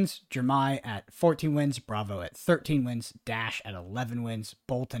 17 wins. Jermai at 14 wins. Bravo at 13 wins. Dash at 11 wins.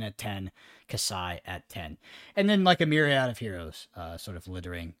 Bolton at 10. Kasai at 10. And then like a myriad of heroes sort of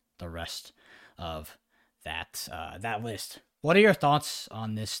littering the rest of that that list. What are your thoughts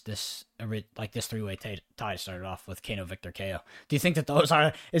on this three-way tie started off with Kano, Victor, KO? Do you think that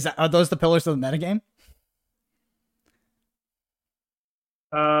are those the pillars of the metagame?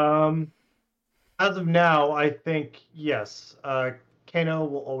 As of now, I think yes. Kano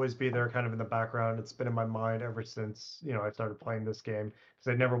will always be there, kind of in the background. It's been in my mind ever since I started playing this game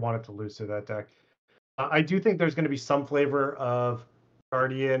because I never wanted to lose to that deck. I do think there's going to be some flavor of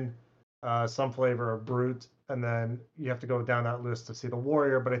Guardian, some flavor of Brute, and then you have to go down that list to see the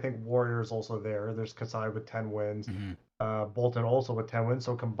Warrior. But I think Warrior is also there. There's Kasai with 10 wins, Bolton also with 10 wins,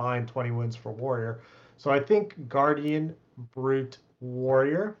 so combined 20 wins for Warrior. So I think Guardian, Brute,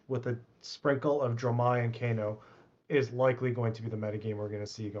 Warrior with a sprinkle of Dromai and Kano is likely going to be the metagame we're going to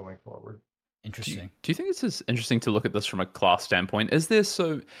see going forward. Interesting. Do you think this is interesting to look at this from a class standpoint?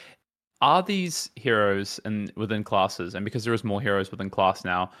 Are these heroes within classes, and because there is more heroes within class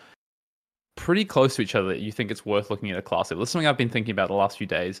now, pretty close to each other that you think it's worth looking at a class level? That's something I've been thinking about the last few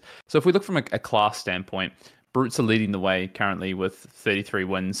days. So if we look from a class standpoint, Brutes are leading the way currently with 33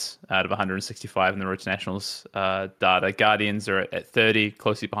 wins out of 165 in the Road to Nationals data. Guardians are at 30,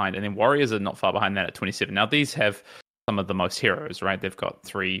 closely behind, and then Warriors are not far behind that at 27. Now these have some of the most heroes, right? They've got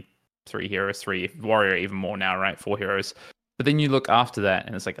three heroes, Warrior even more now, right? 4 heroes. But then you look after that,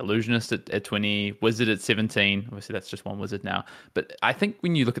 and it's like Illusionist at 20, Wizard at 17. Obviously, that's just one Wizard now. But I think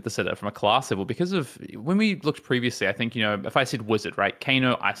when you look at the setup from a class level, because of when we looked previously, I think, if I said Wizard, right?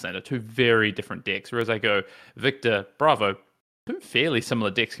 Kano, Icelander, 2 very different decks. Whereas I go Victor, Bravo, 2 fairly similar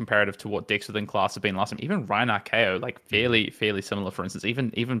decks comparative to what decks within class have been last time. Even Reinhardt KO, like fairly similar, for instance.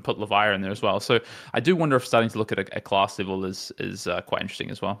 Even put Leviathan in there as well. So I do wonder if starting to look at a class level is quite interesting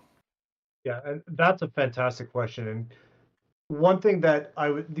as well. Yeah, and that's a fantastic question. And one thing that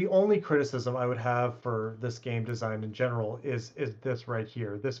the only criticism I would have for this game design in general is this right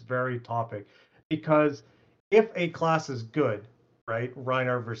here, this very topic, because if a class is good, right,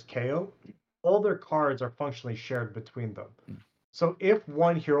 Reinhardt versus KO, all their cards are functionally shared between them. So if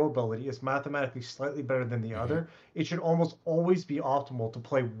one hero ability is mathematically slightly better than the other, it should almost always be optimal to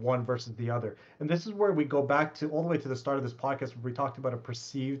play one versus the other. And this is where we go back to all the way to the start of this podcast where we talked about a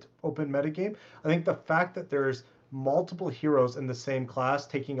perceived open metagame. I think the fact that there's multiple heroes in the same class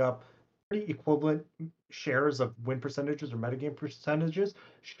taking up pretty equivalent shares of win percentages or metagame percentages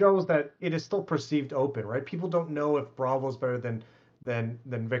shows that it is still perceived open, right? People don't know if Bravo is better than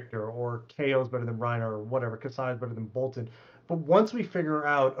Victor, or KO is better than Reinhardt, or whatever, Kasai is better than Bolton. But once we figure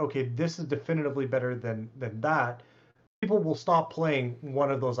out, okay, this is definitively better than that, people will stop playing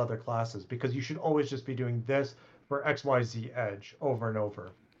one of those other classes because you should always just be doing this for XYZ edge over and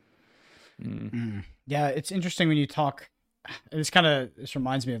over. Yeah, it's interesting when you talk. This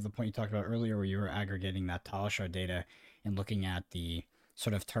reminds me of the point you talked about earlier, where you were aggregating that Talishar data and looking at the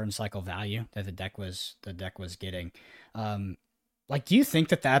sort of turn cycle value that the deck was getting. Do you think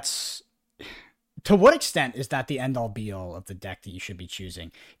that that's, to what extent is that the end all be all of the deck that you should be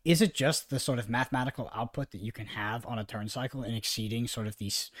choosing? Is it just the sort of mathematical output that you can have on a turn cycle and exceeding sort of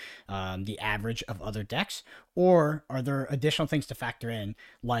these the average of other decks, or are there additional things to factor in,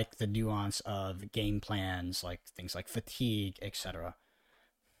 like the nuance of game plans, like things like fatigue, etc.?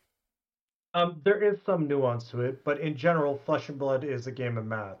 There is some nuance to it, but in general, Flesh and Blood is a game of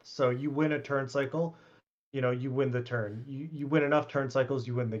math. So you win a turn cycle, you win the turn. You win enough turn cycles,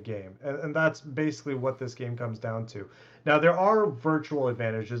 you win the game. And that's basically what this game comes down to. Now, there are virtual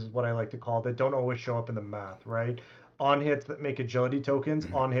advantages, is what I like to call, that don't always show up in the math, right? On hits that make agility tokens,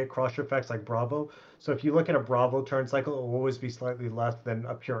 on hit crush effects like Bravo. So if you look at a Bravo turn cycle, it will always be slightly less than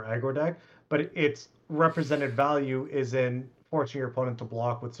a pure aggro deck, but its represented value is in forcing your opponent to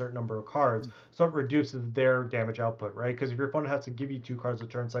block with a certain number of cards, so it reduces their damage output, right? Because if your opponent has to give you 2 cards a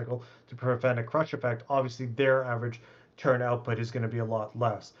turn cycle to prevent a crush effect, obviously their average turn output is going to be a lot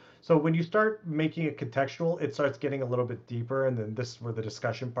less. So when you start making it contextual, it starts getting a little bit deeper, and then this is where the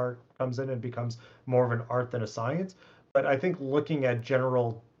discussion part comes in and becomes more of an art than a science. But I think looking at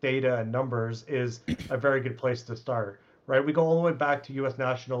general data and numbers is a very good place to start. Right, we go all the way back to U.S.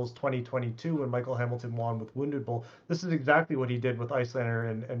 Nationals 2022 when Michael Hamilton won with Wounded Bull. This is exactly what he did with Icelander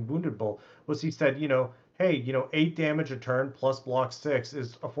and Wounded Bull. Was he said, hey, 8 damage a turn plus block 6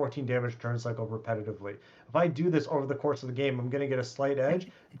 is a 14 damage turn cycle repetitively. If I do this over the course of the game, I'm going to get a slight edge.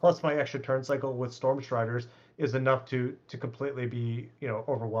 Plus my extra turn cycle with Storm Striders is enough to completely be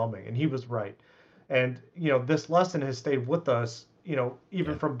overwhelming. And he was right. And this lesson has stayed with us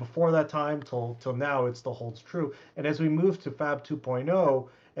even from before that time till now. It still holds true. And as we move to Fab 2.0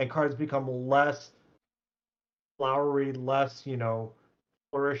 and cards become less flowery, less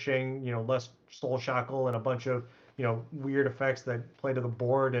flourishing, less Soul Shackle and a bunch of weird effects that play to the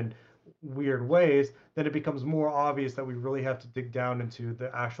board in weird ways, then it becomes more obvious that we really have to dig down into the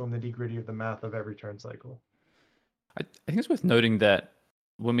actual nitty-gritty of the math of every turn cycle. I think it's worth noting that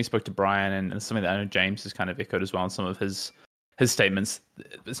when we spoke to Brian and something that I know James has kind of echoed as well in some of his statements,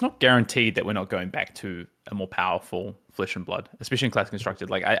 it's not guaranteed that we're not going back to a more powerful Flesh and Blood, especially in Classic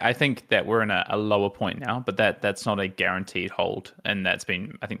Constructed. Like I think that we're in a lower point now, but that's not a guaranteed hold, and that's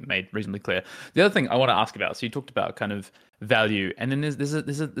been, I think, made reasonably clear. The other thing I want to ask about, so you talked about kind of value, and then there's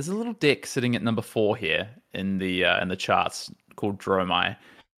a little deck sitting at number 4 here in the charts called Dromai.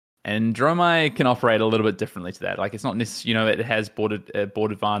 And Dromai can operate a little bit differently to that. Like it's not necessarily, it has board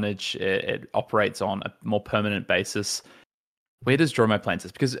advantage. It operates on a more permanent basis. Where does Dromai play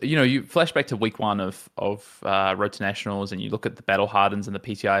this? Because you flash back to week 1 of Road to Nationals, and you look at the Battle Hardens and the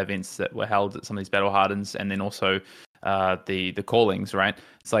PTI events that were held at some of these Battle Hardens, and then also the callings. Right?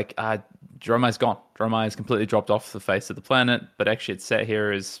 It's like Dromai's gone. Dromai has completely dropped off the face of the planet. But actually, it's sat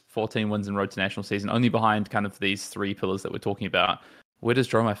here as 14 wins in Road to National season, only behind kind of these 3 pillars that we're talking about. Where does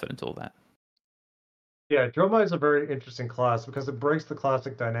Dromai fit into all that? Yeah, Dromai is a very interesting class because it breaks the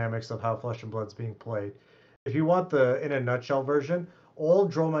classic dynamics of how Flesh and Blood's being played. If you want the in a nutshell version, all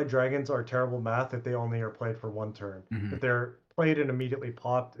Dromai dragons are terrible math if they only are played for 1 turn. Mm-hmm. If they're played and immediately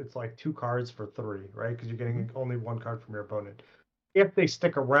popped, it's like 2 cards for 3, right? Because you're getting only 1 card from your opponent. If they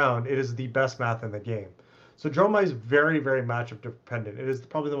stick around, it is the best math in the game. So Dromai is very, very matchup dependent. It is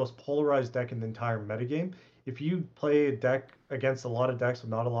probably the most polarized deck in the entire metagame. If you play a deck against a lot of decks with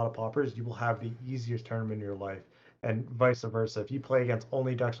not a lot of poppers, you will have the easiest tournament in your life. And vice versa. If you play against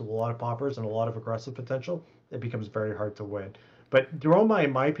only decks with a lot of poppers and a lot of aggressive potential, it becomes very hard to win. But Dromai,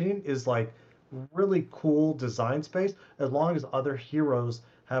 in my opinion, is like really cool design space as long as other heroes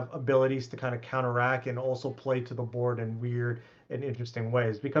have abilities to kind of counteract and also play to the board in weird and interesting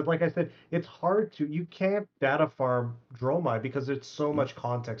ways. Because like I said, it's hard you can't data farm Dromai because there's so much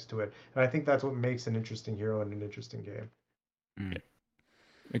context to it. And I think that's what makes an interesting hero and an interesting game. Mm.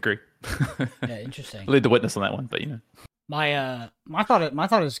 Agree. Yeah, interesting. Lead the witness on that one, but My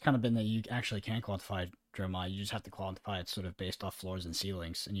thought has kind of been that you actually can quantify Dromai. You just have to quantify it sort of based off floors and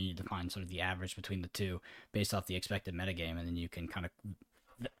ceilings, and you need to find sort of the average between the two based off the expected metagame, and then you can kind of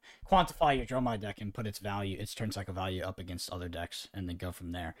quantify your Dromai deck and put its turn cycle value up against other decks, and then go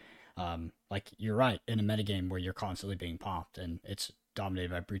from there. Like you're right, in a metagame where you're constantly being popped and it's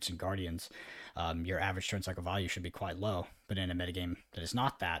dominated by Brutes and Guardians, your average turn cycle value should be quite low. But in a metagame that is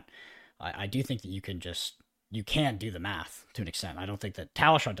not that, I do think that you can do the math to an extent. I don't think that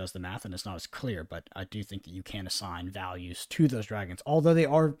Talishar does the math, and it's not as clear, but I do think that you can assign values to those dragons, although they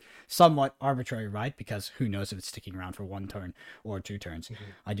are somewhat arbitrary, right? Because who knows if it's sticking around for 1 turn or 2 turns. Mm-hmm.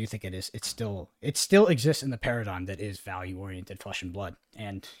 I do think it still exists in the paradigm that is value-oriented Flesh and Blood.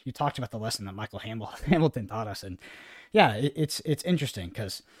 And you talked about the lesson that Michael Hamilton taught us, and yeah, it's interesting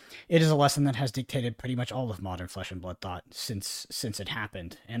because it is a lesson that has dictated pretty much all of modern Flesh and Blood thought since it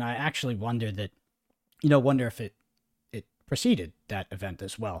happened. And I actually wonder if it preceded that event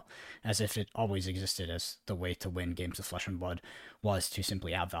as well, as if it always existed as the way to win games of Flesh and Blood was to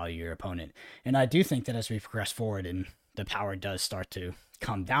simply outvalue your opponent. And I do think that as we progress forward and the power does start to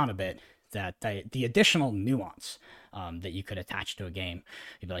come down a bit, that the additional nuance that you could attach to a game,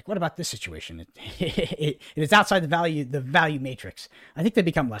 you'd be like, what about this situation? It's outside the value matrix. I think they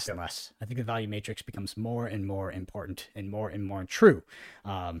become less and less. I think the value matrix becomes more and more important and more true.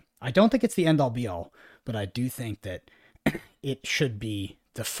 I don't think it's the end all be all, but I do think that it should be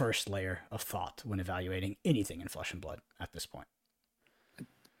the first layer of thought when evaluating anything in Flesh and Blood at this point.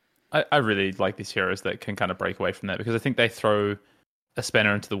 I really like these heroes that can kind of break away from that, because I think they throw a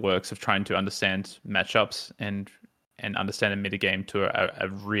spanner into the works of trying to understand matchups and understand a metagame to a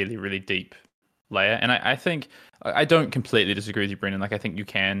really, really deep layer. And I think I don't completely disagree with you, Brendan. Like I think you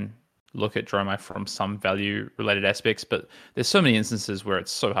can look at Dromai from some value related aspects, but there's so many instances where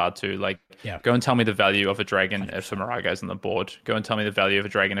it's so hard to go and tell me the value of a dragon 100%. If a Moraga is on the board. Go and tell me the value of a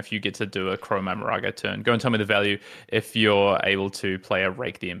dragon if you get to do a Chroma Moraga turn. Go and tell me the value if you're able to play a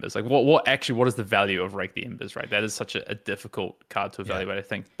Rake the Embers. Like what is the value of Rake the Embers, right? That is such a difficult card to evaluate, I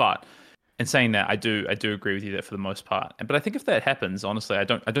think. But in saying that, I do agree with you there for the most part. But I think if that happens, honestly, I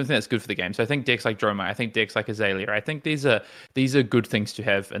don't think that's good for the game. So I think decks like Dromai, I think decks like Azalea, I think these are good things to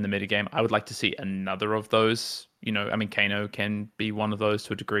have in the metagame. I would like to see another of those. Kano can be one of those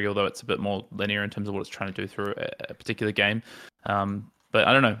to a degree, although it's a bit more linear in terms of what it's trying to do through a particular game. But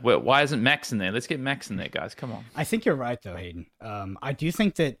I don't know. Why isn't Max in there? Let's get Max in there, guys. Come on. I think you're right, though, Hayden. I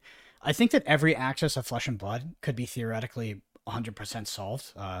think that every axis of Flesh and Blood could be theoretically 100%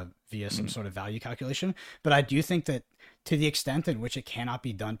 solved via some sort of value calculation. But I do think that to the extent in which it cannot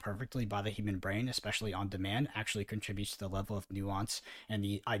be done perfectly by the human brain, especially on demand, actually contributes to the level of nuance and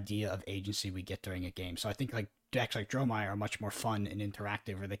the idea of agency we get during a game. So I think like decks like Dromai are much more fun and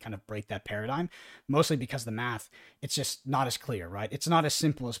interactive, where they kind of break that paradigm, mostly because the math, it's just not as clear, right? It's not as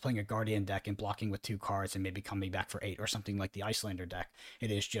simple as playing a Guardian deck and blocking with 2 cards and maybe coming back for 8 or something like the Icelander deck. It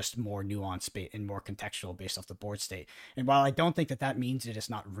is just more nuanced and more contextual based off the board state. And while I don't think that that means it is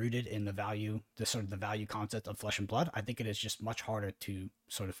not rooted in the value, the sort of the value concept of Flesh and Blood, I think it is just much harder to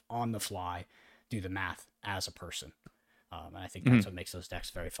sort of on the fly do the math as a person. And I think that's what makes those decks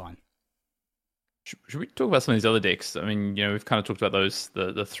very fun. Should we talk about some of these other decks? I mean, we've kind of talked about those,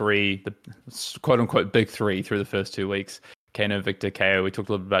 the three, the quote unquote big 3 through the first 2 weeks. Kano, Victor, KO. We talked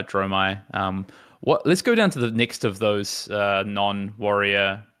a little bit about Dromai. Let's go down to the next of those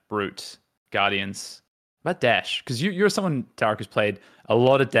non-warrior, brute, guardians. About Dash, because you're someone, Tariq, who's played a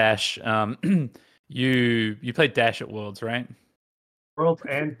lot of Dash. You played Dash at Worlds, right? Worlds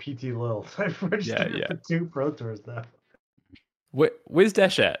and PT Lil. I've registered yeah. for 2 Pro Tours now. Where's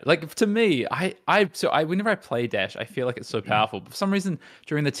Dash at? Like, to me, whenever I play Dash, I feel like it's so powerful. But for some reason,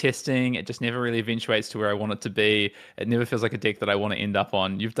 during the testing, it just never really eventuates to where I want it to be. It never feels like a deck that I want to end up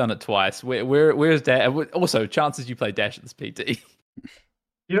on. You've done it twice. Where's Dash? Also, chances you play Dash at this PT.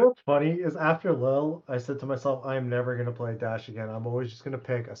 You know what's funny is after Lil, I said to myself, I'm never going to play Dash again. I'm always just going to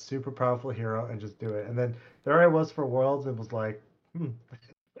pick a super powerful hero and just do it. And then there I was for Worlds and was like,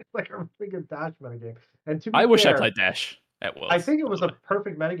 like a really good Dash metagame. And to be I wish I fair, played Dash at Worlds. I think it was a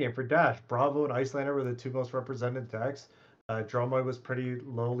perfect metagame for Dash. Bravo and Icelander were the 2 most represented decks. Dromai was pretty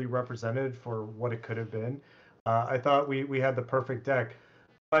lowly represented for what it could have been. I thought we had the perfect deck.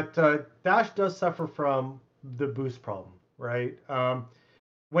 But Dash does suffer from the boost problem, right?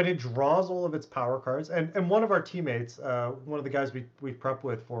 When it draws all of its power cards, and one of our teammates, one of the guys we prepped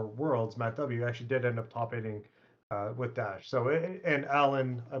with for Worlds, Matt W, actually did end up top 8ing with Dash. So and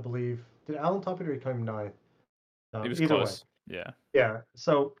Alan, I believe, did Alan top 8 or he came 9th? He was either close. Way. Yeah. Yeah.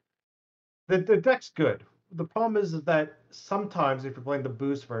 So the deck's good. The problem is that sometimes if you're playing the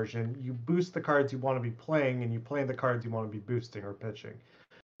boost version, you boost the cards you want to be playing, and you play the cards you want to be boosting or pitching,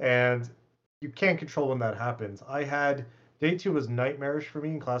 and you can't control when that happens. I had Day 2 was nightmarish for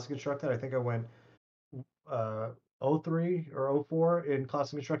me in Classic Constructed. I think I went 03 or 04 in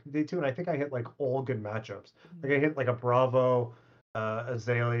Classic Constructed Day 2, and I think I hit like all good matchups. Like I hit like a Bravo,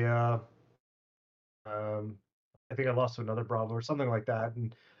 Azalea. I think I lost to another Bravo or something like that,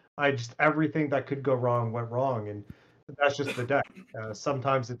 and I just everything that could go wrong went wrong, and that's just the deck.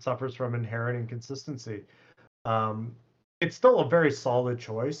 Sometimes it suffers from inherent inconsistency. It's still a very solid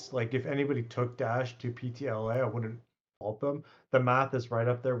choice. Like if anybody took Dash to PTLA, I wouldn't fault them. The math is right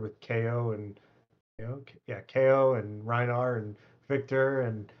up there with KO and KO and Reinar and Victor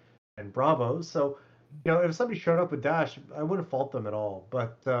and Bravo. So if somebody showed up with Dash, I wouldn't fault them at all.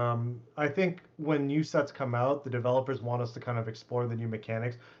 But I think when new sets come out, the developers want us to kind of explore the new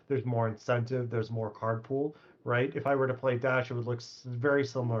mechanics. There's more incentive. There's more card pool, right? If I were to play Dash, it would look very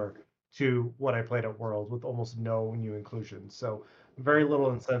similar to what I played at Worlds with almost no new inclusions. So very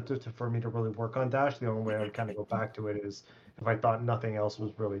little incentive for me to really work on Dash. The only way I would kind of go back to it is if I thought nothing else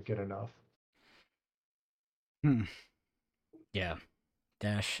was really good enough. Yeah.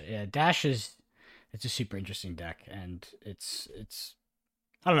 Dash. Yeah, Dash is it's a super interesting deck, and it's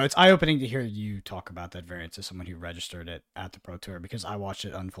I don't know, it's eye-opening to hear you talk about that variant as someone who registered it at the Pro Tour, because I watched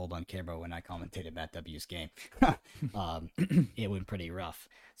it unfold on camera when I commentated Matt W's game. It went pretty rough.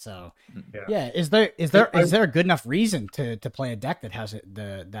 So yeah, is there a good enough reason to play a deck that has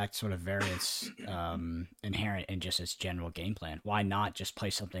that sort of variance inherent in just its general game plan? Why not just play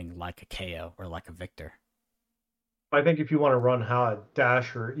something like a KO or like a Victor? I think if you want to run hard,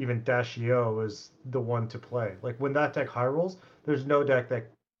 Dash or even Dashio is the one to play. Like when that deck high rolls, there's no deck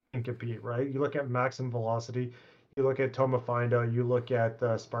that can compete, right? You look at Maximum Velocity, you look at Toma Findo, you look at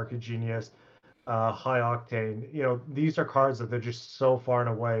Sparky Genius, High Octane. These are cards that they're just so far and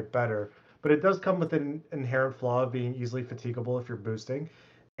away better. But it does come with an inherent flaw of being easily fatigable if you're boosting.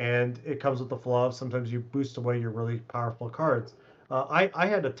 And it comes with the flaw of sometimes you boost away your really powerful cards. I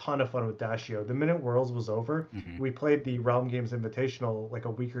had a ton of fun with Dashio. The minute Worlds was over, we played the Realm Games Invitational like a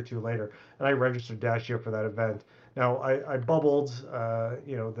week or two later, and I registered Dashio for that event. Now, I bubbled,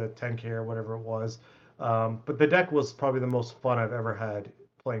 the 10K or whatever it was, but the deck was probably the most fun I've ever had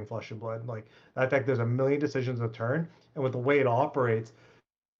playing Flesh and Blood. Like, that deck, there's a million decisions a turn, and with the way it operates,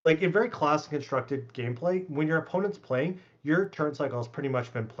 like in very classic constructed gameplay, when your opponent's playing, your turn cycle has pretty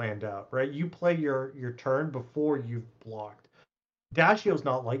much been planned out, right? You play your turn before you've blocked. Dashio's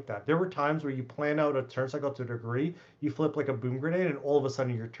not like that. There were times where you plan out a turn cycle to a degree, you flip like a boom grenade, and all of a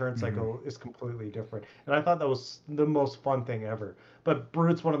sudden your turn cycle is completely different. And I thought that was the most fun thing ever. But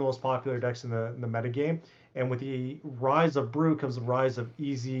Brute's one of the most popular decks in the metagame, and with the rise of Brute comes the rise of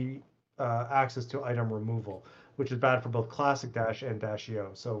easy access to item removal, which is bad for both classic Dash and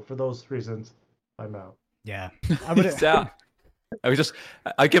Dashio. So for those reasons, I'm out. Yeah, I would. It's out.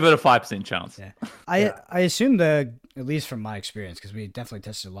 I give it a 5% chance. Yeah. I assume that, at least from my experience, because we definitely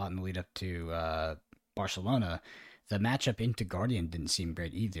tested a lot in the lead up to Barcelona, the matchup into Guardian didn't seem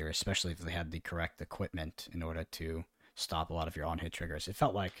great either, especially if they had the correct equipment in order to stop a lot of your on hit triggers. It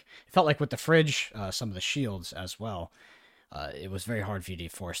felt like with the fridge, some of the shields as well. It was very hard for you to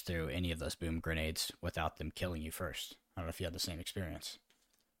force through any of those boom grenades without them killing you first. I don't know if you had the same experience.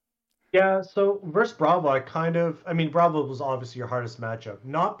 Yeah, so versus Bravo, I mean, Bravo was obviously your hardest matchup,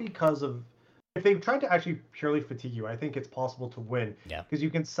 not because of if they tried to actually purely fatigue you. I think it's possible to win. Yeah. Because you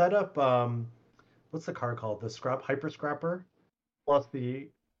can set up what's the card called? The Hyper Scrapper plus the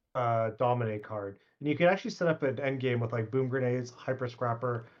Dominate card, and you can actually set up an end game with like boom grenades, Hyper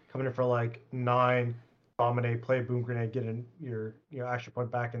Scrapper coming in for like 9, Dominate, play a boom grenade, get in your action point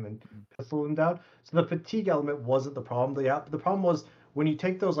back, and then pistol them down. So the fatigue element wasn't the problem. The problem was when you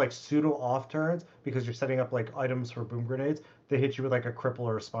take those like pseudo off turns because you're setting up like items for boom grenades, they hit you with like a cripple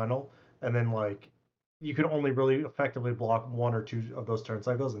or a spinal, and then like you can only really effectively block 1 or 2 of those turn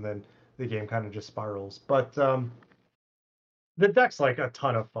cycles, and then the game kind of just spirals. But the deck's like a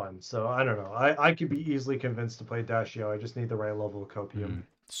ton of fun, so I don't know. I could be easily convinced to play Dashio. I just need the right level of copium.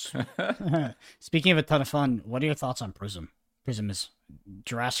 Speaking of a ton of fun, what are your thoughts on Prism? Prism has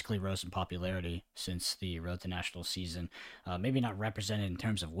drastically rose in popularity since the Road to National season. Maybe not represented in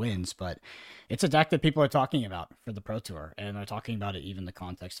terms of wins, but it's a deck that people are talking about for the Pro Tour, and they're talking about it even in the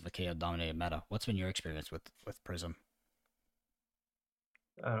context of a KO-dominated meta. What's been your experience with Prism?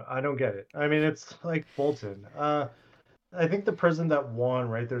 I don't get it. I mean, it's like Bolton. I think the Prism that won,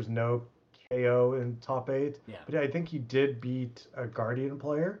 right? There's no KO in top 8, Yeah. but I think he did beat a Guardian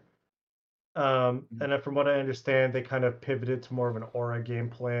player. And from what I understand, they kind of pivoted to more of an aura game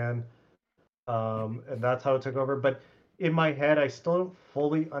plan, and that's how it took over. But in my head, I still don't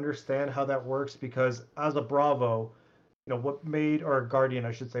fully understand how that works because as a Bravo, what made or a Guardian,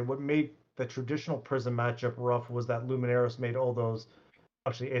 I should say, what made the traditional Prism matchup rough was that Lumineros made all those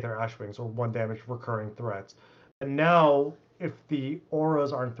actually Aether Ashwings or 1 damage recurring threats. And now, if the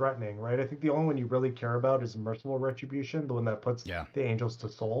auras aren't threatening, right? I think the only one you really care about is Merciful Retribution, the one that puts the angels to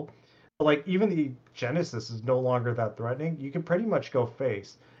soul. Like even the Genesis is no longer that threatening. You can pretty much go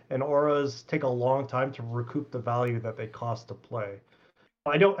face, and auras take a long time to recoup the value that they cost to play.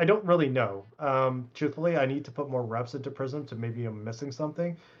 I don't really know. Truthfully, I need to put more reps into Prism to maybe I'm missing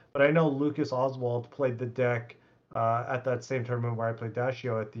something. But I know Lucas Oswald played the deck at that same tournament where I played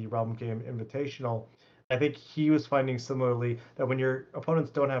Dashio at the Realm Game Invitational. I think he was finding similarly that when your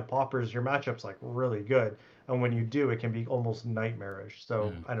opponents don't have poppers, your matchup's like really good, and when you do, it can be almost nightmarish.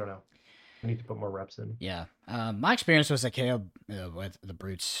 So I don't know. I need to put more reps in. Yeah. My experience was that KO with the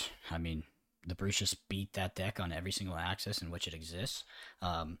Brutes. I mean, the Brutes just beat that deck on every single axis in which it exists.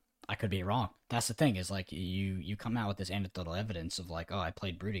 I could be wrong. That's the thing, is like you come out with this anecdotal evidence of like, oh, I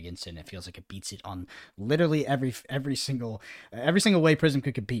played Brute against it and it feels like it beats it on literally every single way Prism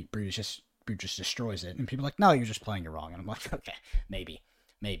could compete. Brute just destroys it. And people are like, no, you're just playing it wrong. And I'm like, okay, maybe.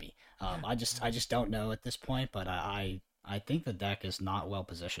 I just don't know at this point, but I think the deck is not well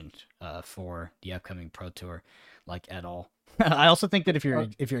positioned for the upcoming Pro Tour, like at all. I also think that if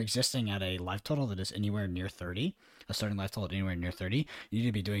you're existing at a life total that is anywhere near 30, a starting life total anywhere near 30, you need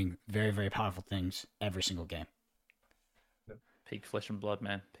to be doing very, very powerful things every single game. Peak flesh and blood,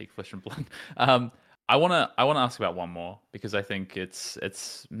 man. Peak flesh and blood. I wanna ask about one more because I think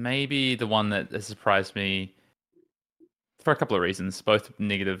it's maybe the one that has surprised me for a couple of reasons, both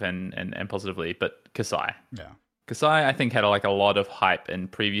negative and positively. But Kasai. Yeah. Kasai, I think, had a lot of hype in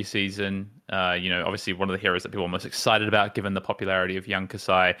previous season. Obviously one of the heroes that people are most excited about, given the popularity of young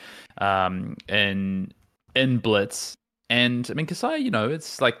Kasai in Blitz. And I mean, Kasai,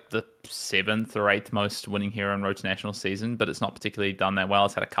 it's like the 7th or 8th most winning hero in Road to National season, but it's not particularly done that well.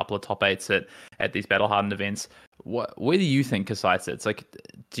 It's had a couple of top 8s at these battle hardened events. Where do you think Kasai sits? Like,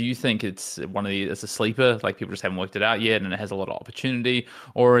 do you think it's it's a sleeper, like people just haven't worked it out yet and it has a lot of opportunity?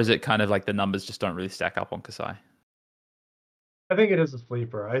 Or is it kind of like the numbers just don't really stack up on Kasai? I think it is a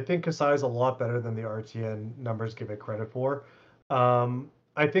sleeper. I think Kasai is a lot better than the RTN numbers give it credit for.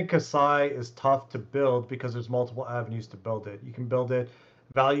 I think Kasai is tough to build because there's multiple avenues to build it. You can build it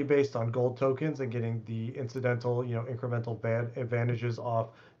value based on gold tokens and getting the incidental, incremental advantages off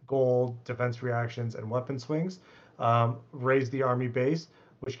gold, defense reactions, and weapon swings. raise the army base,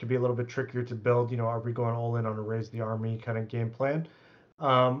 which could be a little bit trickier to build. Are we going all in on a raise the army kind of game plan?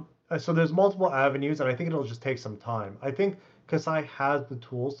 So there's multiple avenues, and I think it'll just take some time. I think Kasai has the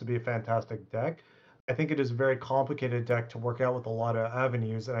tools to be a fantastic deck. I think it is a very complicated deck to work out with a lot of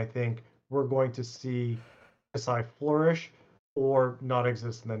avenues, and I think we're going to see Kasai flourish or not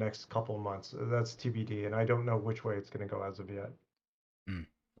exist in the next couple of months. That's TBD, and I don't know which way it's going to go as of yet. Mm.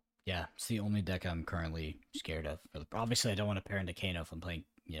 Yeah, it's the only deck I'm currently scared of. Obviously, I don't want to pair into Kano if I'm playing,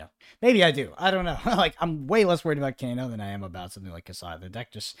 maybe I do. I don't know. Like, I'm way less worried about Kano than I am about something like Kasai. The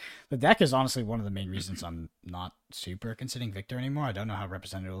deck is honestly one of the main reasons I'm not super considering Victor anymore. I don't know how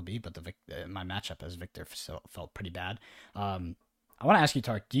representative it will be, but my matchup as Victor felt pretty bad. I want to ask you,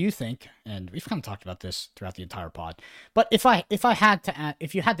 Tariq, do you think, and we've kind of talked about this throughout the entire pod, but if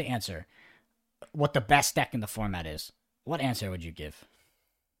you had to answer what the best deck in the format is, what answer would you give?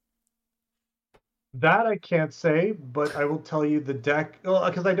 That I can't say, but I will tell you the deck,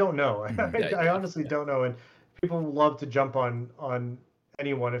 because I don't know. I honestly don't know, and people love to jump on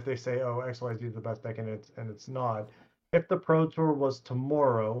anyone if they say, "Oh, XYZ is the best deck," and it's not. If the Pro Tour was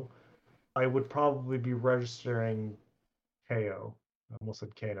tomorrow, I would probably be registering KO. I almost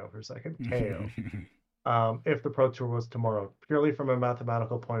said Kano for a second. KO. If the Pro Tour was tomorrow, purely from a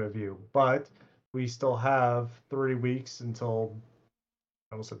mathematical point of view, but we still have 3 weeks until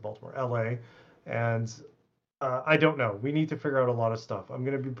I almost said Baltimore, LA. And I don't know. We need to figure out a lot of stuff. I'm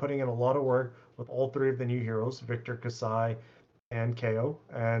going to be putting in a lot of work with all 3 of the new heroes, Victor, Kasai, and KO.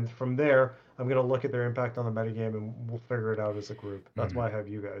 And from there, I'm going to look at their impact on the metagame, and we'll figure it out as a group. That's why I have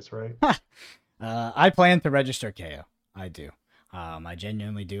you guys, right? I plan to register KO. I do. I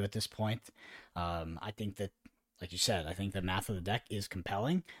genuinely do at this point. I think that, like you said, I think the math of the deck is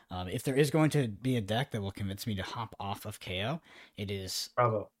compelling. If there is going to be a deck that will convince me to hop off of KO, it is...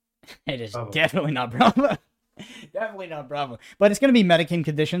 Bravo. It is definitely not Bravo. Definitely not Bravo. But it's going to be metagame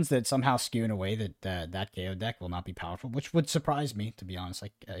conditions that somehow skew in a way that KO deck will not be powerful, which would surprise me, to be honest.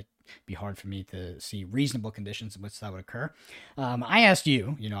 Like, it'd be hard for me to see reasonable conditions in which that would occur. I asked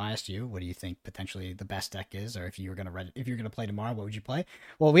you, what do you think potentially the best deck is, or if you're going to play tomorrow, what would you play?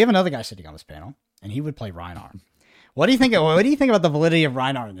 Well, we have another guy sitting on this panel, and he would play Rhinar. What do you think about the validity of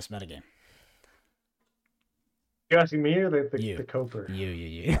Rhinar in this metagame? You asking me or the Coper?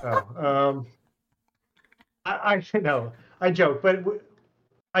 You. Oh, I know. I joke, but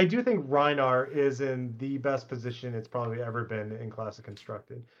I do think Rhinar is in the best position it's probably ever been in Classic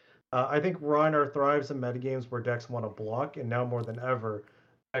Constructed. I think Rhinar thrives in metagames where decks want to block, and now more than ever,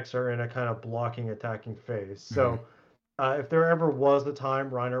 decks are in a kind of blocking, attacking phase. So if there ever was a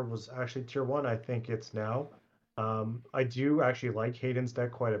time Rhinar was actually tier 1, I think it's now. I do actually like Hayden's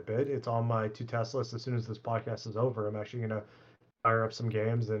deck quite a bit. It's on my to-test list. As soon as this podcast is over, I'm actually going to fire up some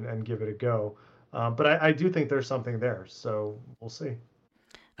games and give it a go. But I do think there's something there, so we'll see.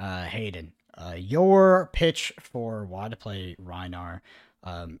 Hayden, your pitch for why to play Rhinar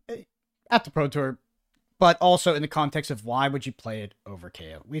at the Pro Tour, but also in the context of why would you play it over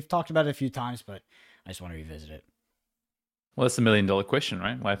KO? We've talked about it a few times, but I just want to revisit it. Well, that's $1 million question,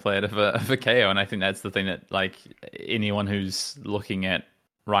 right? Why play it over KO? And I think that's the thing that, like, anyone who's looking at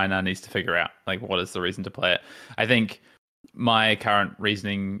Rhinar needs to figure out. Like, what is the reason to play it? I think my current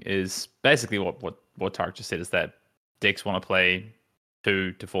reasoning is basically what Tariq just said, is that decks want to play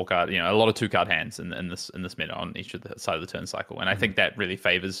 2 to 4 card, a lot of 2-card hands in this meta on each of the side of the turn cycle. And I think that really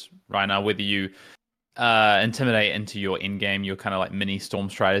favors Rhinar, whether you intimidate into your in-game, your kind of like mini Storm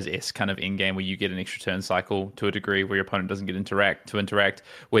Striders-esque kind of in-game where you get an extra turn cycle to a degree where your opponent doesn't get to interact,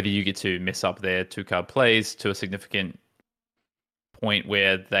 whether you get to mess up their 2-card plays to a significant point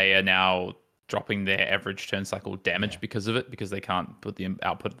where they are now dropping their average turn cycle damage because of it, because they can't put the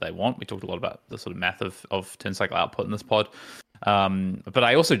output that they want. We talked a lot about the sort of math of turn cycle output in this pod. But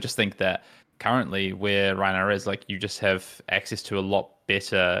I also just think that currently where Rhinar is, like, you just have access to a lot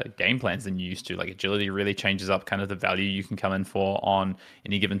better game plans than you used to. Like, agility really changes up kind of the value you can come in for on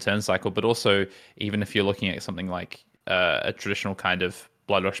any given turn cycle. But also, even if you're looking at something like a traditional kind of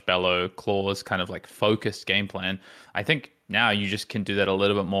Blood Rush Bellow, Claws, kind of like focused game plan, I think now you just can do that a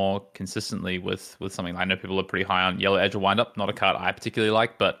little bit more consistently with something. I know people are pretty high on Yellow Agile Windup, not a card I particularly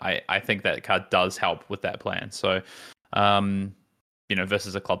like, but I think that card does help with that plan. So,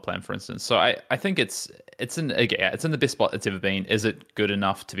 versus a club plan, for instance. So I think it's in the best spot it's ever been. Is it good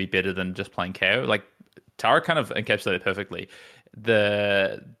enough to be better than just playing KO? Like, Tara kind of encapsulated perfectly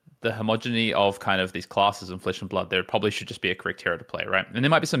the homogeneity of kind of these classes in Flesh and Blood. There probably should just be a correct hero to play, right? And there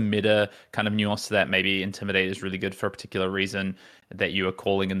might be some meta kind of nuance to that. Maybe Intimidate is really good for a particular reason that you are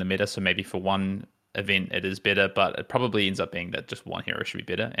calling in the meta. So maybe for one event it is better, but it probably ends up being that just one hero should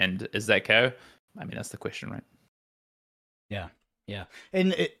be better. And is that KO? I mean, that's the question, right? Yeah,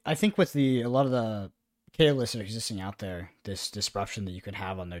 and I think with a lot of the KO lists that are existing out there, this disruption that you could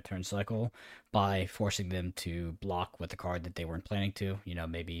have on their turn cycle by forcing them to block with a card that they weren't planning to,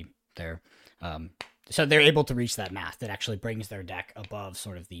 maybe they're um, so they're able to reach that math that actually brings their deck above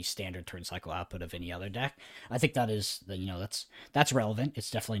sort of the standard turn cycle output of any other deck. I think that is that's relevant.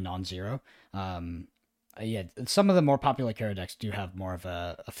 It's definitely non-zero. Yeah, some of the more popular KO decks do have more of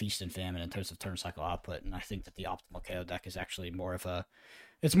a feast and famine in terms of turn cycle output, and I think that the optimal KO deck is actually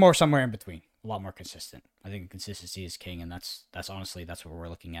it's more somewhere in between, a lot more consistent. I think consistency is king, and that's honestly that's what we're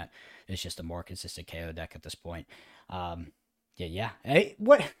looking at. It's just a more consistent KO deck at this point. Yeah. Hey,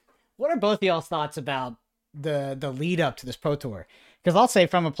 what are both of y'all's thoughts about the lead up to this Pro Tour? Because I'll say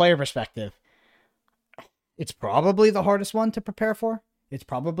from a player perspective, it's probably the hardest one to prepare for. It's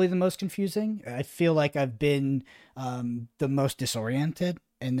probably the most confusing. I feel like I've been the most disoriented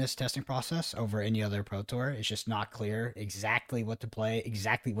in this testing process over any other Pro Tour. It's just not clear exactly what to play,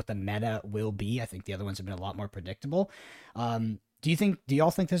 exactly what the meta will be. I think the other ones have been a lot more predictable. Do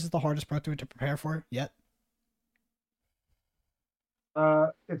y'all think this is the hardest Pro Tour to prepare for yet?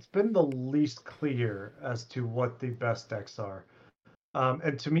 It's been the least clear as to what the best decks are.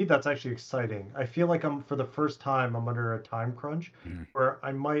 And to me, that's actually exciting. I feel like for the first time, I'm under a time crunch where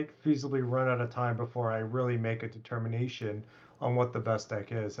I might feasibly run out of time before I really make a determination on what the best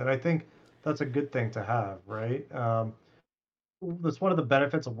deck is. And I think that's a good thing to have, right? That's one of the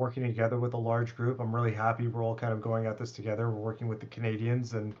benefits of working together with a large group. I'm really happy we're all kind of going at this together. We're working with the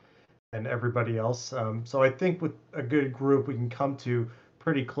Canadians and everybody else. So I think with a good group, we can come to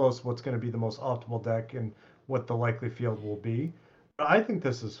pretty close what's going to be the most optimal deck and what the likely field will be. But I think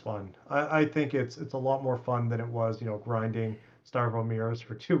this is fun. I think it's a lot more fun than it was, grinding Starvo Mirrors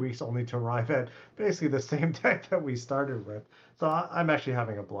for 2 weeks only to arrive at basically the same deck that we started with. So I'm actually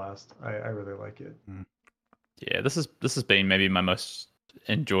having a blast. I really like it. Yeah, this has been maybe my most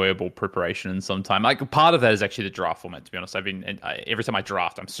enjoyable preparation in some time. Like part of that is actually the draft format. To be honest, every time I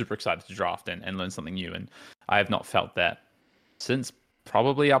draft, I'm super excited to draft and learn something new, and I have not felt that since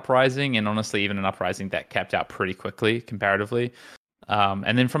probably Uprising, and honestly, even an Uprising that capped out pretty quickly comparatively.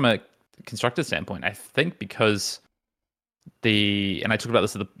 And then from a constructed standpoint, I think because and I talked about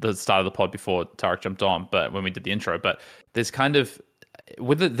this at the start of the pod before Tariq jumped on, but when we did the intro, but there's kind of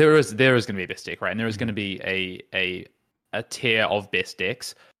there is going to be a best deck, right? And there is going to be a tier of best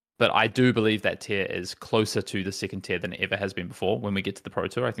decks, but I do believe that tier is closer to the second tier than it ever has been before. When we get to the Pro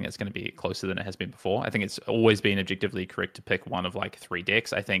Tour, I think it's going to be closer than it has been before. I think it's always been objectively correct to pick one of like 3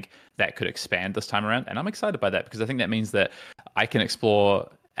 decks. I think that could expand this time around, and I'm excited by that because I think that means that I can explore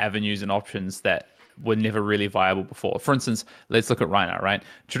avenues and options that were never really viable before. For instance, let's look at Rhino, right?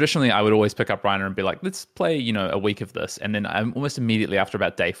 Traditionally, I would always pick up Rhino and be like, let's play, a week of this. And then I'm almost immediately after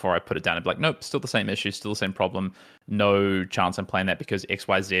about day 4, I put it down and be like, nope, still the same issue, still the same problem. No chance I'm playing that because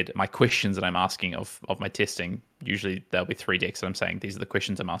XYZ, my questions that I'm asking of my testing, usually there'll be 3 decks that I'm saying, these are the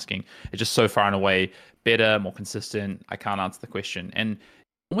questions I'm asking. It's just so far and away better, more consistent. I can't answer the question. And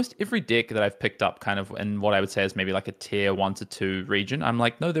almost every deck that I've picked up kind of in what I would say is maybe like a tier 1 to 2 region, I'm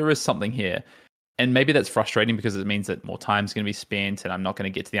like, no, there is something here. And maybe that's frustrating because it means that more time is going to be spent and I'm not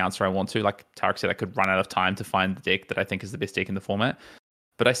going to get to the answer I want to. Like Tariq said, I could run out of time to find the deck that I think is the best deck in the format.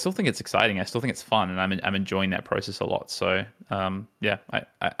 But I still think it's exciting. I still think it's fun, and I'm enjoying that process a lot. So, yeah,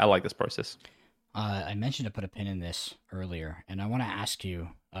 I like this process. I mentioned to put a pin in this earlier, and I want to ask you,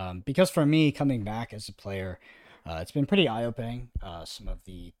 because for me, coming back as a player, it's been pretty eye-opening, some of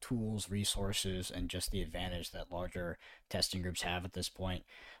the tools, resources, and just the advantage that larger testing groups have at this point.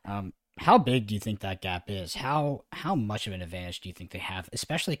 How big do you think that gap is? How much of an advantage do you think they have,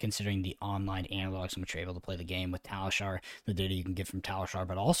 especially considering the online analogs in which you're able to play the game with Talishar, the data you can get from Talishar,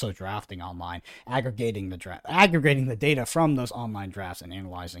 but also drafting online, aggregating the data from those online drafts and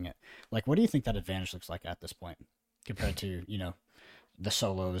analyzing it? Like, what do you think that advantage looks like at this point compared to, the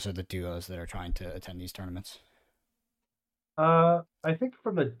solos or the duos that are trying to attend these tournaments? I think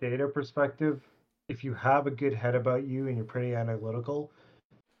from a data perspective, if you have a good head about you and you're pretty analytical,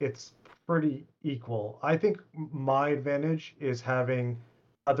 it's pretty equal. I think my advantage is having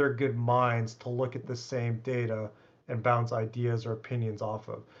other good minds to look at the same data and bounce ideas or opinions off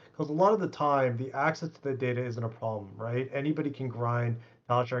of. Because a lot of the time, the access to the data isn't a problem, right? Anybody can grind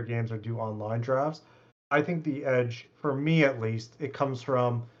Talishar games or do online drafts. I think the edge, for me at least, it comes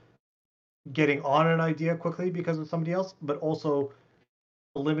from getting on an idea quickly because of somebody else, but also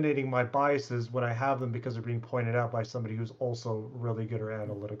eliminating my biases when I have them because they're being pointed out by somebody who's also really good or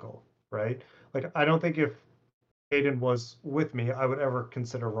analytical, right? Like, I don't think if Aiden was with me, I would ever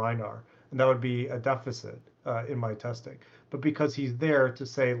consider Reinar, and that would be a deficit. in my testing, but because he's there to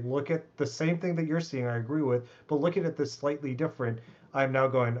say, look at the same thing that you're seeing, I agree with, but look at it this slightly different. I'm now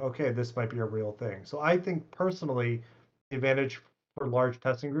going, okay, this might be a real thing. So I think personally, the advantage for large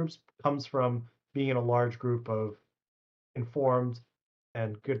testing groups comes from being in a large group of informed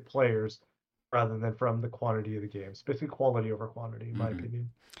and good players rather than from the quantity of the games. Basically, quality over quantity, in my opinion.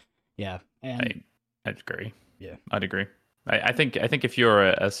 Yeah, and I'd agree. yeah, I'd agree. I think if you're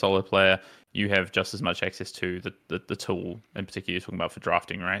a solo player, you have just as much access to the tool in particular you're talking about for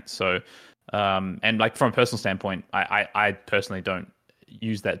drafting, right? So, and like from a personal standpoint, I personally don't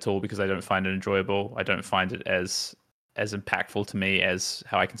use that tool because I don't find it enjoyable. I don't find it as impactful to me as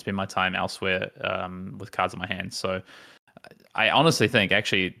how I can spend my time elsewhere with cards in my hand. So I honestly think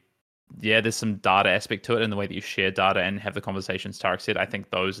actually, yeah, there's some data aspect to it in the way that you share data and have the conversations Tariq said. I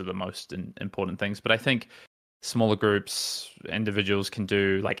think those are the most important things. But I think smaller groups, individuals can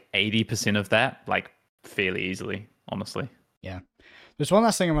do like 80% of that like fairly easily, honestly. Yeah. There's one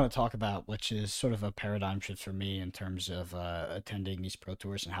last thing I want to talk about, which is sort of a paradigm shift for me in terms of attending these pro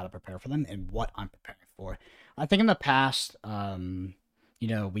tours and how to prepare for them and what I'm preparing for. I think in the past,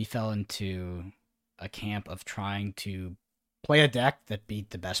 we fell into a camp of trying to play a deck that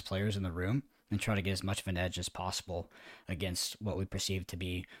beat the best players in the room and try to get as much of an edge as possible against what we perceive to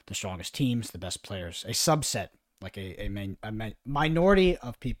be the strongest teams, the best players, a subset, like a minority group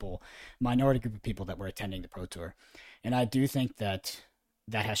of people that were attending the pro tour. And I do think that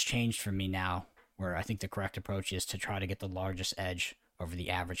has changed for me now, where I think the correct approach is to try to get the largest edge over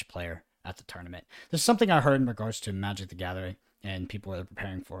the average player at the tournament. This is something I heard in regards to Magic the Gathering, and people that are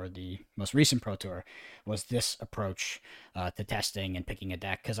preparing for the most recent pro tour, was this approach to testing and picking a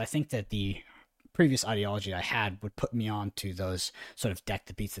deck, because I think that the previous ideology I had would put me on to those sort of deck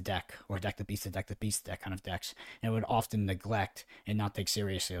that beats the deck, or deck that beats the deck that beats the deck kind of decks, and would often neglect and not take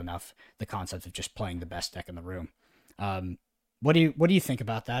seriously enough the concept of just playing the best deck in the room. What do you think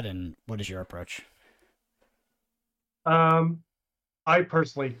about that, and what is your approach? I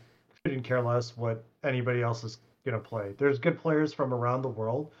personally couldn't care less what anybody else is going to play. There's good players from around the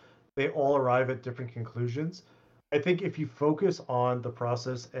world. They all arrive at different conclusions. I think if you focus on the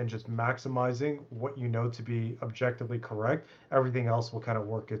process and just maximizing what you know to be objectively correct, everything else will kind of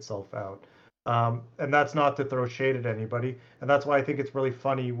work itself out. And that's not to throw shade at anybody. And that's why I think it's really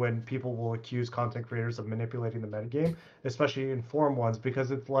funny when people will accuse content creators of manipulating the metagame, especially informed ones,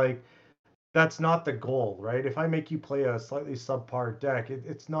 because it's like, that's not the goal, right? If I make you play a slightly subpar deck,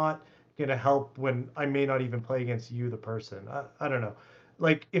 it's not going to help when I may not even play against you, the person. I don't know.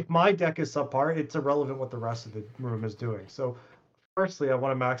 Like, if my deck is subpar, it's irrelevant what the rest of the room is doing. So, firstly, I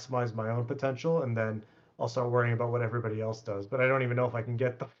want to maximize my own potential, and then I'll start worrying about what everybody else does. But I don't even know if I can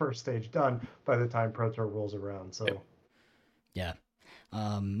get the first stage done by the time Pro Tour rolls around. So, yeah.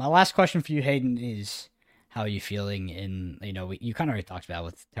 My last question for you, Hayden, is how are you feeling you kind of already talked about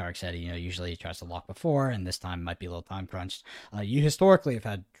what Tariq said, usually he tries to lock before, and this time might be a little time crunched. You historically have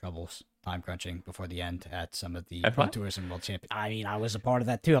had troubles time crunching before the end at some of the Pro Tours and World Champions. I mean, I was a part of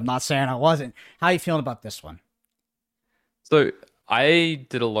that too. I'm not saying I wasn't. How are you feeling about this one? So I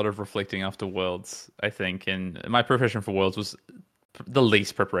did a lot of reflecting after Worlds, I think, and my preparation for Worlds was the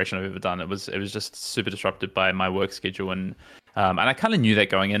least preparation I've ever done. It was just super disrupted by my work schedule, and I kind of knew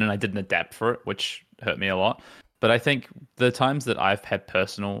that going in, and I didn't adapt for it, which hurt me a lot. But I think the times that I've had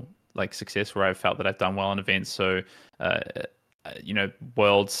personal like success where I've felt that I've done well in events, so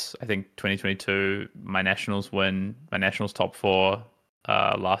Worlds, I think 2022, my nationals win, my nationals top 4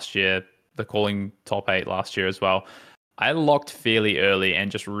 last year, the calling top 8 last year as well. I locked fairly early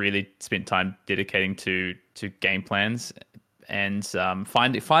and just really spent time dedicating to game plans and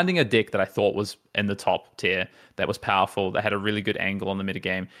finding a deck that I thought was in the top tier, that was powerful, that had a really good angle on the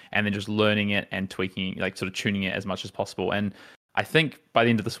metagame, and then just learning it and tweaking, like sort of tuning it as much as possible. And I think by the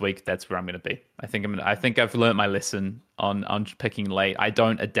end of this week, that's where I'm going to be. I think I've learned my lesson on picking late. I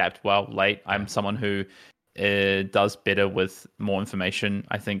don't adapt well late. I'm someone who does better with more information,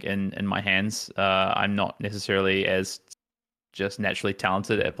 I think, in my hands. I'm not necessarily as just naturally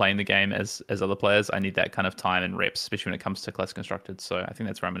talented at playing the game as other players. I need that kind of time and reps, especially when it comes to Classic Constructed. So I think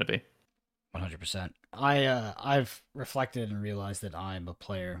that's where I'm going to be. 100%. I've reflected and realized that I'm a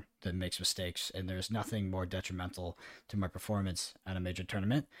player that makes mistakes, and there's nothing more detrimental to my performance at a major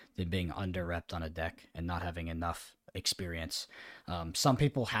tournament than being under-repped on a deck and not having enough experience. Some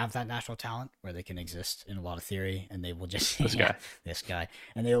people have that natural talent where they can exist in a lot of theory, and they will just this guy,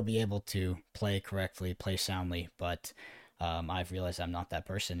 and they will be able to play correctly, play soundly, but I've realized I'm not that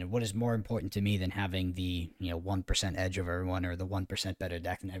person. And what is more important to me than having the 1% edge over everyone, or the 1% better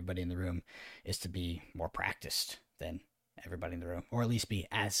deck than everybody in the room, is to be more practiced than everybody in the room, or at least be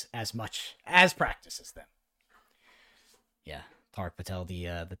as much as practiced as them. Yeah, Tariq Patel,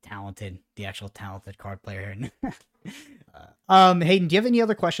 the talented, the actual talented card player. Hayden, do you have any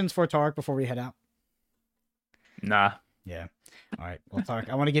other questions for Tariq before we head out? Nah. Yeah. All right. Well, Tariq,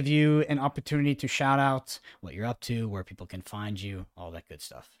 I want to give you an opportunity to shout out what you're up to, where people can find you, all that good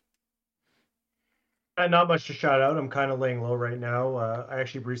stuff. Not much to shout out. I'm kind of laying low right now. I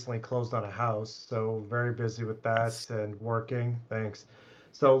actually recently closed on a house, so very busy with that and working. Thanks.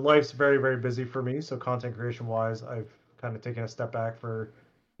 So life's very, very busy for me. So content creation wise, I've kind of taken a step back for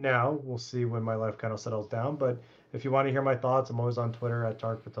now. We'll see when my life kind of settles down. But if you want to hear my thoughts, I'm always on Twitter at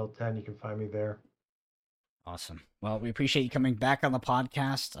TarkPatel10. You can find me there. Awesome. Well, we appreciate you coming back on the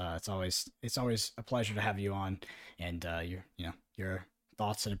podcast. It's always a pleasure to have you on, and your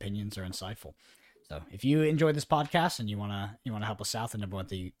thoughts and opinions are insightful. So if you enjoyed this podcast and you wanna help us out, the number one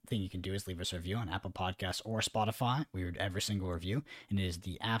thing you can do is leave us a review on Apple Podcasts or Spotify. We read every single review, and it is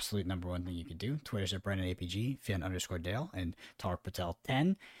the absolute number one thing you can do. Twitter's at BrandonAPG, Finn_Dale, and Tariq Patel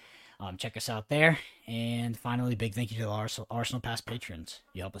 10. Check us out there. And finally, big thank you to the Arsenal Pass patrons.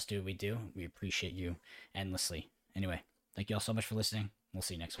 You help us do what we do. We appreciate you endlessly. Anyway, thank you all so much for listening. We'll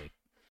see you next week.